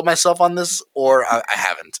I've sold myself on this, or I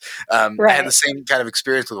haven't. I had the Right. same kind of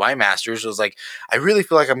experience with my master's. It was like, I really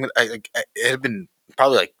feel like it had been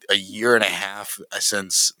probably like a year and a half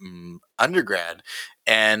since undergrad,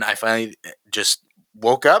 and I finally just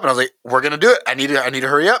woke up and I was like, we're gonna do it. I need to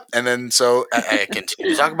hurry up. And then so I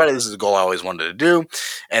continued to talk about it. This is a goal I always wanted to do.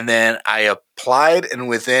 And then I applied, and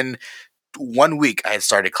within 1 week I had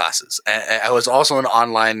started classes. I was also an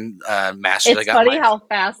online master's. I It's got funny my how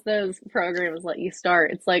fast those programs let you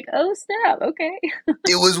start. It's like, oh snap, okay.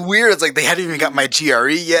 It was weird. It's like they hadn't even got my GRE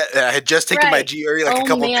yet. I had just taken my Right. GRE like a Oh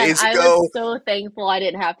couple man, days I was ago. so thankful I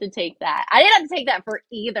didn't have to take that. I didn't have to take that for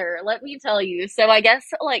either, let me tell you. So I guess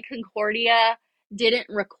like Concordia didn't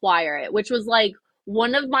require it, which was like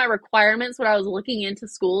one of my requirements when I was looking into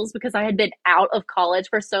schools because I had been out of college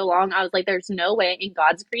for so long. I was like, there's no way in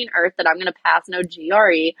God's green earth that I'm going to pass no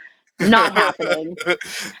GRE. Not happening.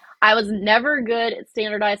 I was never good at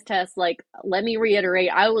standardized tests. Like, let me reiterate,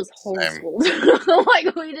 I was Same. homeschooled.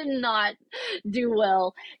 Like, we did not do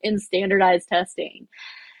well in standardized testing.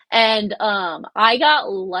 And I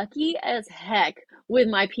got lucky as heck with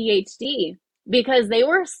my PhD because they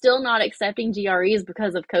were still not accepting GREs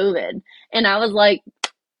because of COVID. And I was like,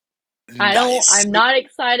 Nice. I'm not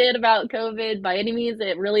excited about COVID by any means.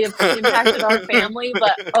 It really impacted our family,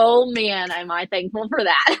 but oh man, am I thankful for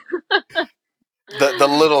that. The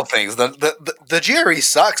little things. The GRE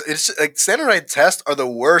sucks. It's like standardized tests are the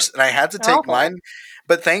worst, and I had to They're take awful. mine.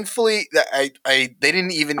 But thankfully, they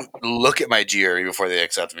didn't even look at my GRE before they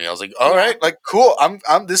accepted me. I was like, all Yeah. right, like cool.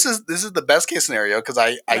 This is the best case scenario because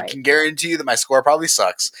I Right. can guarantee you that my score probably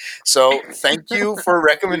sucks. So thank you for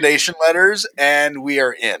recommendation letters, and we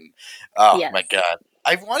are in. Oh Yes. my god.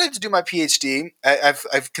 I've wanted to do my PhD.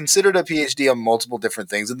 I've considered a PhD on multiple different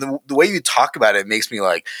things, and the way you talk about it makes me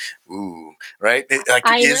like, ooh, right? Like,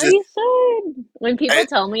 I is know it? you should. When people I,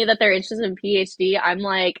 tell me that they're interested in PhD, I'm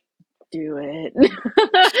like, do it.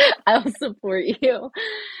 I'll support you.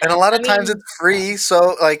 and a lot I of times it's mean, free,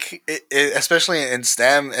 so like, especially in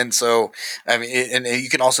STEM, and so I mean, and you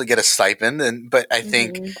can also get a stipend. And but I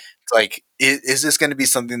think mhm. it's like, is this going to be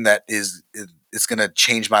something that is going to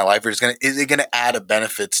change my life, or is it going to add a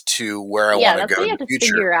benefit to where I Yeah, want to that's go what in you the have to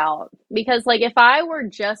future? figure out. Because, like, if I were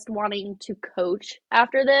just wanting to coach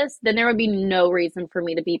after this, then there would be no reason for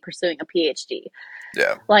me to be pursuing a PhD.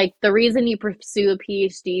 Yeah. Like, the reason you pursue a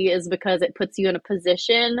PhD is because it puts you in a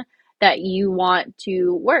position that you want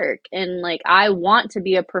to work. And, like, I want to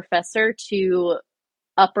be a professor to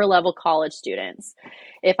upper level college students.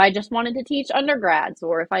 If I just wanted to teach undergrads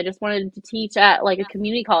or if I just wanted to teach at like a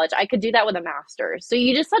community college, I could do that with a master's. So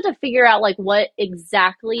you just have to figure out like what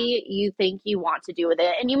exactly you think you want to do with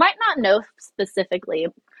it. And you might not know specifically.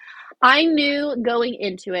 I knew going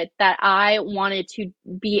into it that I wanted to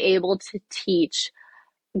be able to teach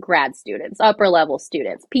grad students, upper level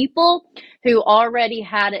students, people who already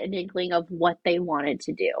had an inkling of what they wanted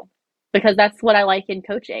to do. Because that's what I like in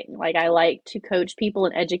coaching. Like, I like to coach people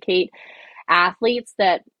and educate athletes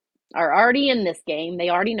that are already in this game. They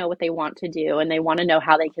already know what they want to do and they want to know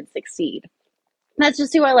how they can succeed. That's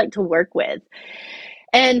just who I like to work with.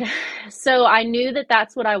 And so I knew that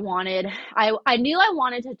that's what I wanted. I knew I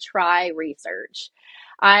wanted to try research.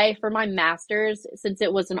 For my master's, since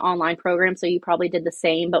it was an online program, so you probably did the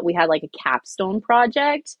same, but we had like a capstone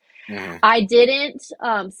project. Hmm. I didn't,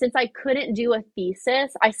 since I couldn't do a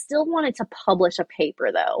thesis, I still wanted to publish a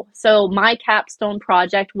paper though. So my capstone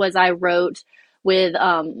project was I wrote with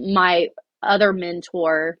my other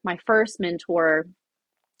mentor, my first mentor.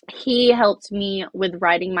 He helped me with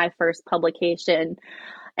writing my first publication,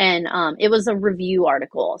 and it was a review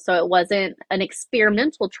article. So it wasn't an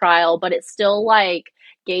experimental trial, but it's still like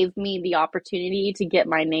gave me the opportunity to get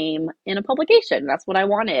my name in a publication. That's what I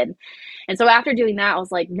wanted. And so after doing that, I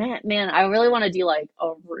was like, man, I really want to do like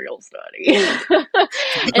a real study.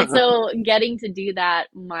 And so getting to do that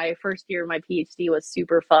my first year of my PhD was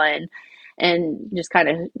super fun, and just kind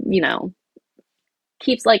of,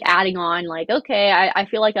 keeps like adding on, like, okay, I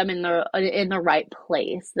feel like I'm in the right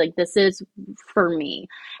place. Like, this is for me.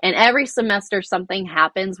 And every semester something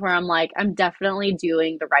happens where I'm like, I'm definitely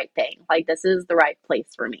doing the right thing. Like, this is the right place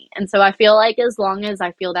for me. And so I feel like as long as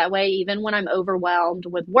I feel that way, even when I'm overwhelmed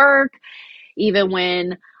with work, even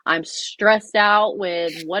when I'm stressed out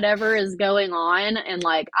with whatever is going on, and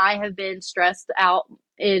like I have been stressed out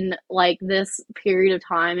in like this period of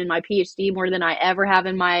time in my PhD more than I ever have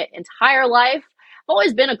in my entire life. I've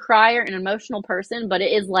always been a crier and emotional person, but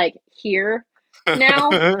it is like here now.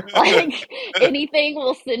 Like, anything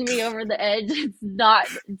will send me over the edge. It's not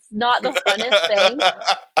the funnest thing.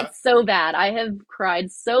 It's so bad. I have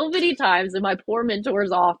cried so many times in my poor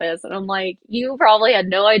mentor's office, and I'm like, you probably had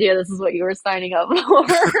no idea this is what you were signing up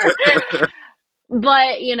for.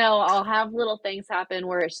 But, I'll have little things happen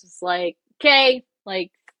where it's just like, okay,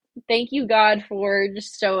 like, thank you, God, for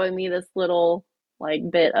just showing me this little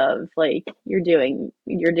like bit of like, you're doing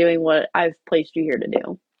what I've placed you here to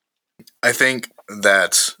do. I think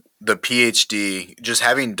that the PhD, just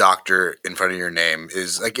having doctor in front of your name,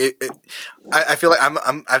 is like I feel like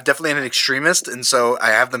I've definitely an extremist, and so I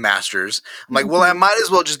have the master's. I'm like, well, I might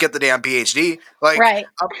as well just get the damn PhD. Like, Right.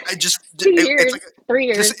 I just 2 years, it's like 3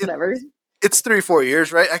 years, just whatever. it's 3-4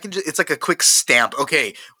 years, right? I can just, it's like a quick stamp.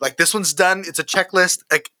 Okay, like this one's done. It's a checklist.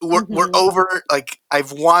 Like we're over. Like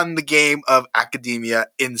I've won the game of academia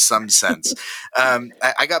in some sense.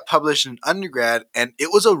 I got published in undergrad, and it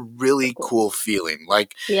was a really cool feeling.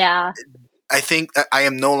 Like, Yeah. I think that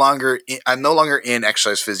I'm no longer in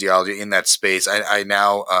exercise physiology in that space. I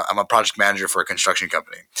now I'm a project manager for a construction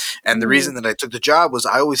company, and the reason that I took the job was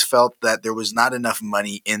I always felt that there was not enough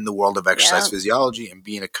money in the world of exercise physiology and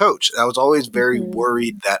being a coach. I was always very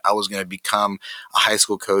worried that I was going to become a high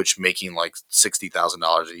school coach making like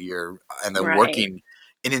 $60,000 a year, and then working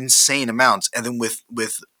in insane amounts, and then with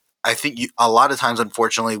I think a lot of times,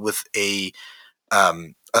 unfortunately, with a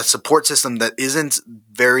support system that isn't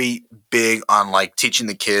very big on like teaching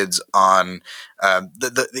the kids on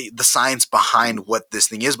the science behind what this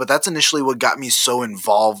thing is. But that's initially what got me so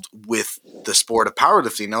involved with the sport of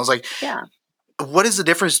powerlifting. And I was like, Yeah. what is the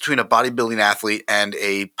difference between a bodybuilding athlete and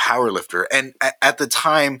a powerlifter? And at the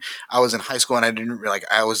time I was in high school, and I didn't like,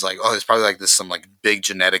 I was like, oh, there's probably like some like big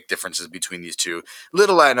genetic differences between these two.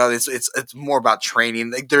 Little I know, it's more about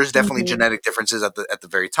training. Like, there's definitely genetic differences at the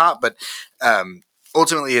very top, but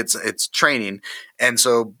ultimately it's training. And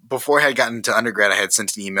so before I had gotten into undergrad, I had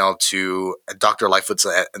sent an email to Dr. Lightfoot's.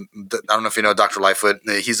 I don't know if you know Dr. Lightfoot.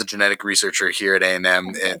 He's a genetic researcher here at A&M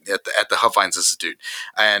at the Huffines Institute.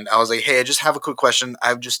 And I was like, hey, I just have a quick question.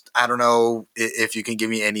 I don't know if you can give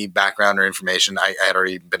me any background or information. I had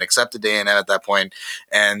already been accepted to A&M at that point.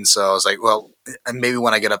 And so I was like, well, maybe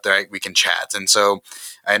when I get up there, we can chat. And so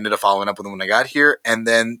I ended up following up with him when I got here. And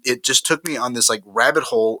then it just took me on this like rabbit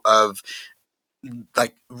hole of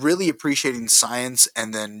like really appreciating science,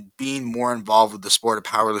 and then being more involved with the sport of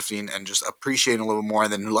powerlifting, and just appreciating a little more,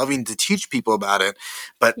 and then loving to teach people about it.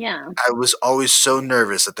 But I was always so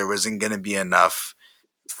nervous that there wasn't going to be enough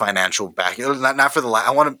financial backing. Not for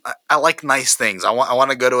the I like nice things. I want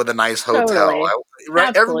to go to a nice hotel. Totally. Right?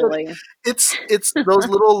 Absolutely. Everybody, it's those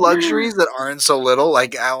little luxuries that aren't so little.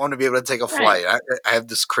 Like, I want to be able to take a flight. I have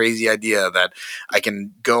this crazy idea that I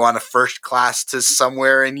can go on a first class to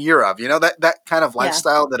somewhere in Europe. That kind of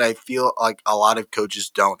lifestyle that I feel like a lot of coaches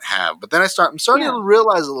don't have. But then I'm starting to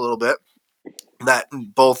realize a little bit that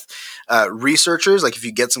both researchers, like if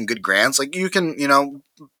you get some good grants, like you can,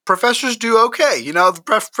 professors do okay.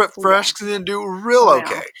 The professors can do real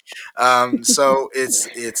okay. So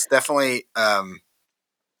it's definitely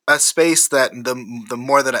a space that the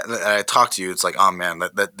more that I talk to you, it's like, oh man,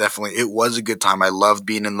 that definitely, it was a good time. I love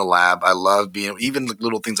being in the lab. I love being, even the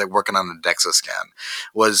little things like working on the DEXA scan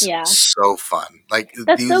was so fun. Like,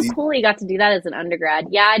 that's so cool you got to do that as an undergrad.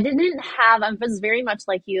 Yeah, I was very much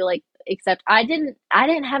like you, like, except I didn't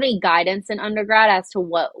have any guidance in undergrad as to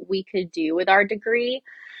what we could do with our degree.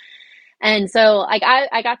 And so like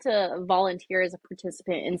I got to volunteer as a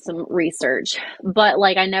participant in some research, but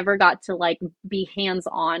like I never got to like be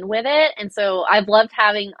hands-on with it. And so I've loved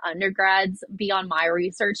having undergrads be on my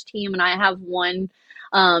research team. And I have one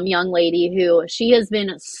young lady who, she has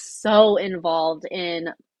been so involved in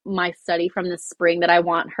my study from this spring that I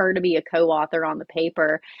want her to be a co-author on the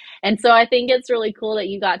paper. And so I think it's really cool that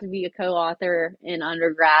you got to be a co-author in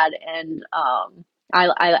undergrad. And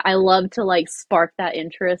I love to like spark that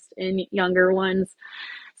interest in younger ones.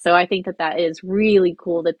 So I think that that is really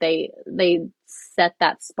cool that they set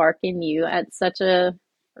that spark in you at such a,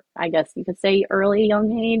 I guess you could say, early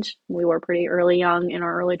young age. We were pretty early young in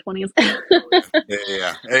our early 20s.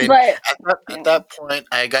 Yeah. I mean, But at yeah. that point,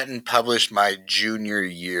 I had gotten published my junior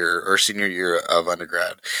year or senior year of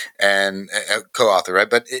undergrad and co-author, right?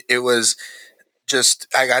 But it was just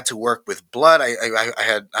I got to work with blood. That's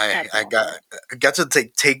I awesome. got to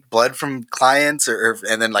take blood from clients,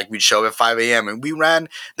 and then like we'd show up at 5 a.m. and we ran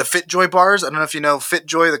the FitJoy bars. I don't know if you know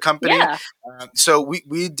FitJoy, the company. Yeah. So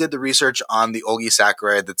we did the research on the Olgi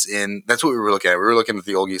saccharide that's what we were looking at. We were looking at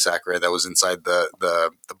the Olgi saccharide that was inside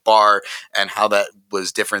the bar and how that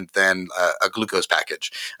was different than a glucose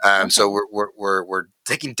package. So Okay. we're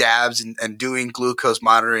taking dabs and doing glucose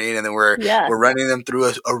monitoring, and then we're Yeah. running them through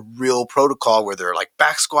a real protocol where they're like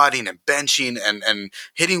back squatting and benching and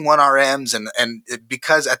hitting 1 RMs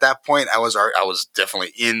because at that point I was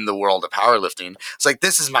definitely in the world of powerlifting. It's like,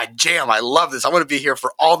 this is my jam. I love this. I'm going to be here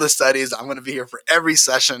for all the studies. I'm going to be here for every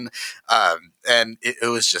session. And it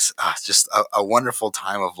was just a wonderful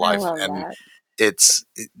time of I life. love And that. it's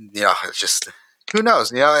just who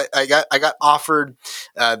knows. I got offered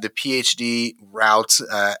the PhD route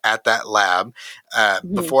at that lab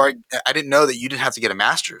Mhm. before. I didn't know that you didn't have to get a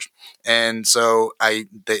master's, and so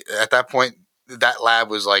at that point that lab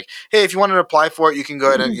was like, hey, if you wanted to apply for it, you can go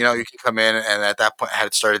ahead and you can come in. And at that point I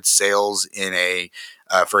had started sales in a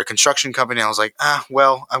for a construction company. I was like,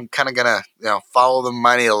 well, I'm kind of gonna follow the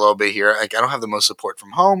money a little bit here. Like, I don't have the most support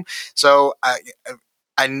from home, so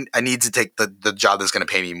I need to take the job that's going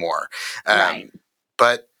to pay me more. Right.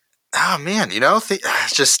 But oh man,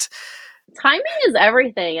 it's just Timing is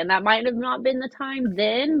everything, and that might have not been the time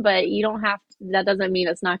then, but you don't have to, that doesn't mean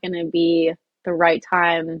it's not going to be the right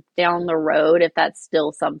time down the road if that's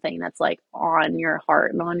still something that's like on your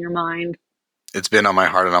heart and on your mind. it's been on my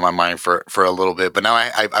heart and on my mind for a little bit. But now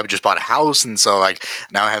I've just bought a house, and so like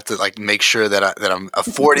now I have to like make sure that I'm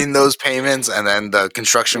affording those payments. And then the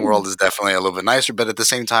construction world is definitely a little bit nicer. But at the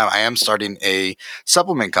same time, I am starting a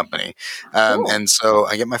supplement company, Cool. and so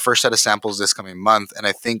I get my first set of samples this coming month. And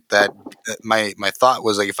I think that my thought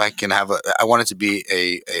was like, if I can have I want it to be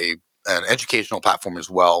a an educational platform as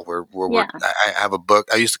well, where Yeah. I have a book.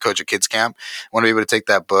 I used to coach a kids camp. I want to be able to take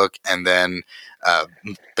that book and then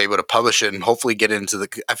be able to publish it and hopefully get into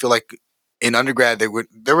I feel like in undergrad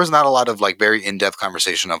there was not a lot of like very in-depth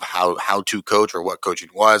conversation of how to coach or what coaching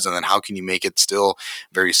was, and then how can you make it still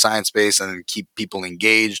very science-based and keep people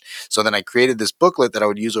engaged. So then I created this booklet that I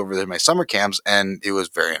would use over my summer camps, and it was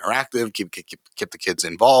very interactive, keep the kids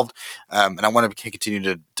involved, and I want to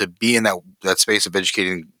continue to be in that space of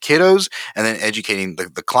educating kiddos and then educating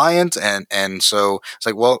the client. And so it's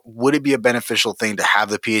like, well, would it be a beneficial thing to have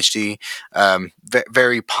the PhD?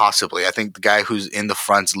 Very possibly. I think the guy who's in the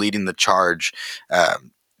front leading the charge,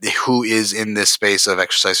 who is in this space of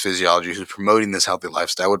exercise physiology, who's promoting this healthy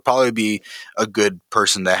lifestyle, would probably be a good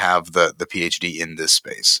person to have the PhD in this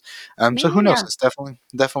space. So who knows? Yeah. It's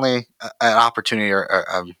definitely an opportunity.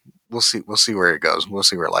 We'll see where it goes. We'll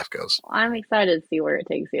see where life goes. I'm excited to see where it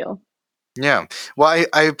takes you. Yeah. Well,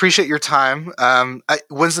 I appreciate your time.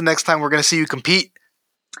 When's the next time we're going to see you compete?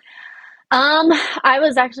 I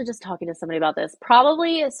was actually just talking to somebody about this.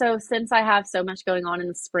 Probably, so since I have so much going on in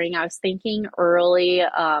the spring, I was thinking early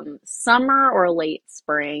summer or late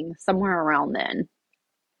spring, somewhere around then.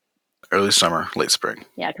 Early summer, late spring.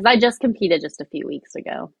 Yeah, because I just competed just a few weeks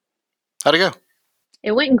ago. How'd it go?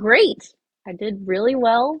 It went great. I did really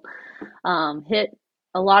well. Hit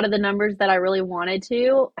a lot of the numbers that I really wanted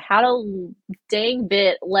to. Had a dang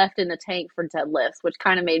bit left in the tank for deadlifts, which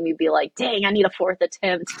kind of made me be like, dang, I need a fourth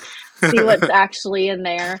attempt. See what's actually in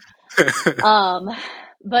there. Um,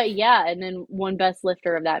 but yeah, and then one best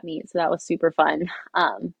lifter of that meet, so that was super fun.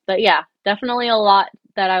 But yeah, definitely a lot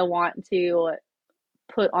that I want to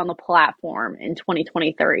put on the platform in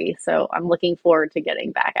 2023. So I'm looking forward to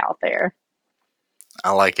getting back out there.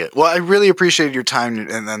 I like it. Well, I really appreciated your time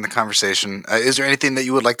and the conversation. Is there anything that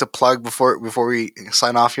you would like to plug before we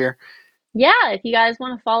sign off here? Yeah, if you guys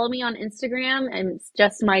want to follow me on Instagram, and it's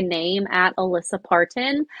just my name at Alyssa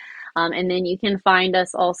Parten. And then you can find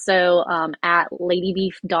us also at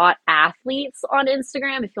ladybeef.athletes on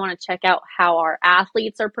Instagram if you want to check out how our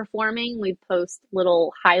athletes are performing. We post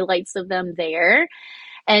little highlights of them there.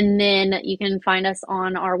 And then you can find us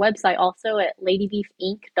on our website also at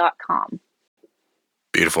ladybeefinc.com.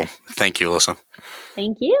 Beautiful. Thank you, Alyssa.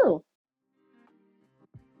 Thank you.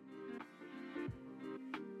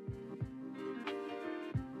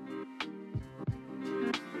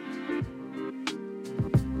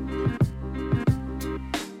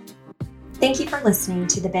 Thanks Thank you for listening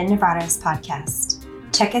to the Ben Navarro's podcast.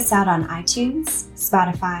 Check us out on iTunes,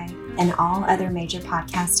 Spotify, and all other major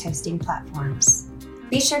podcast hosting platforms.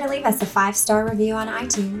 Be sure to leave us a 5-star review on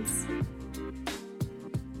iTunes.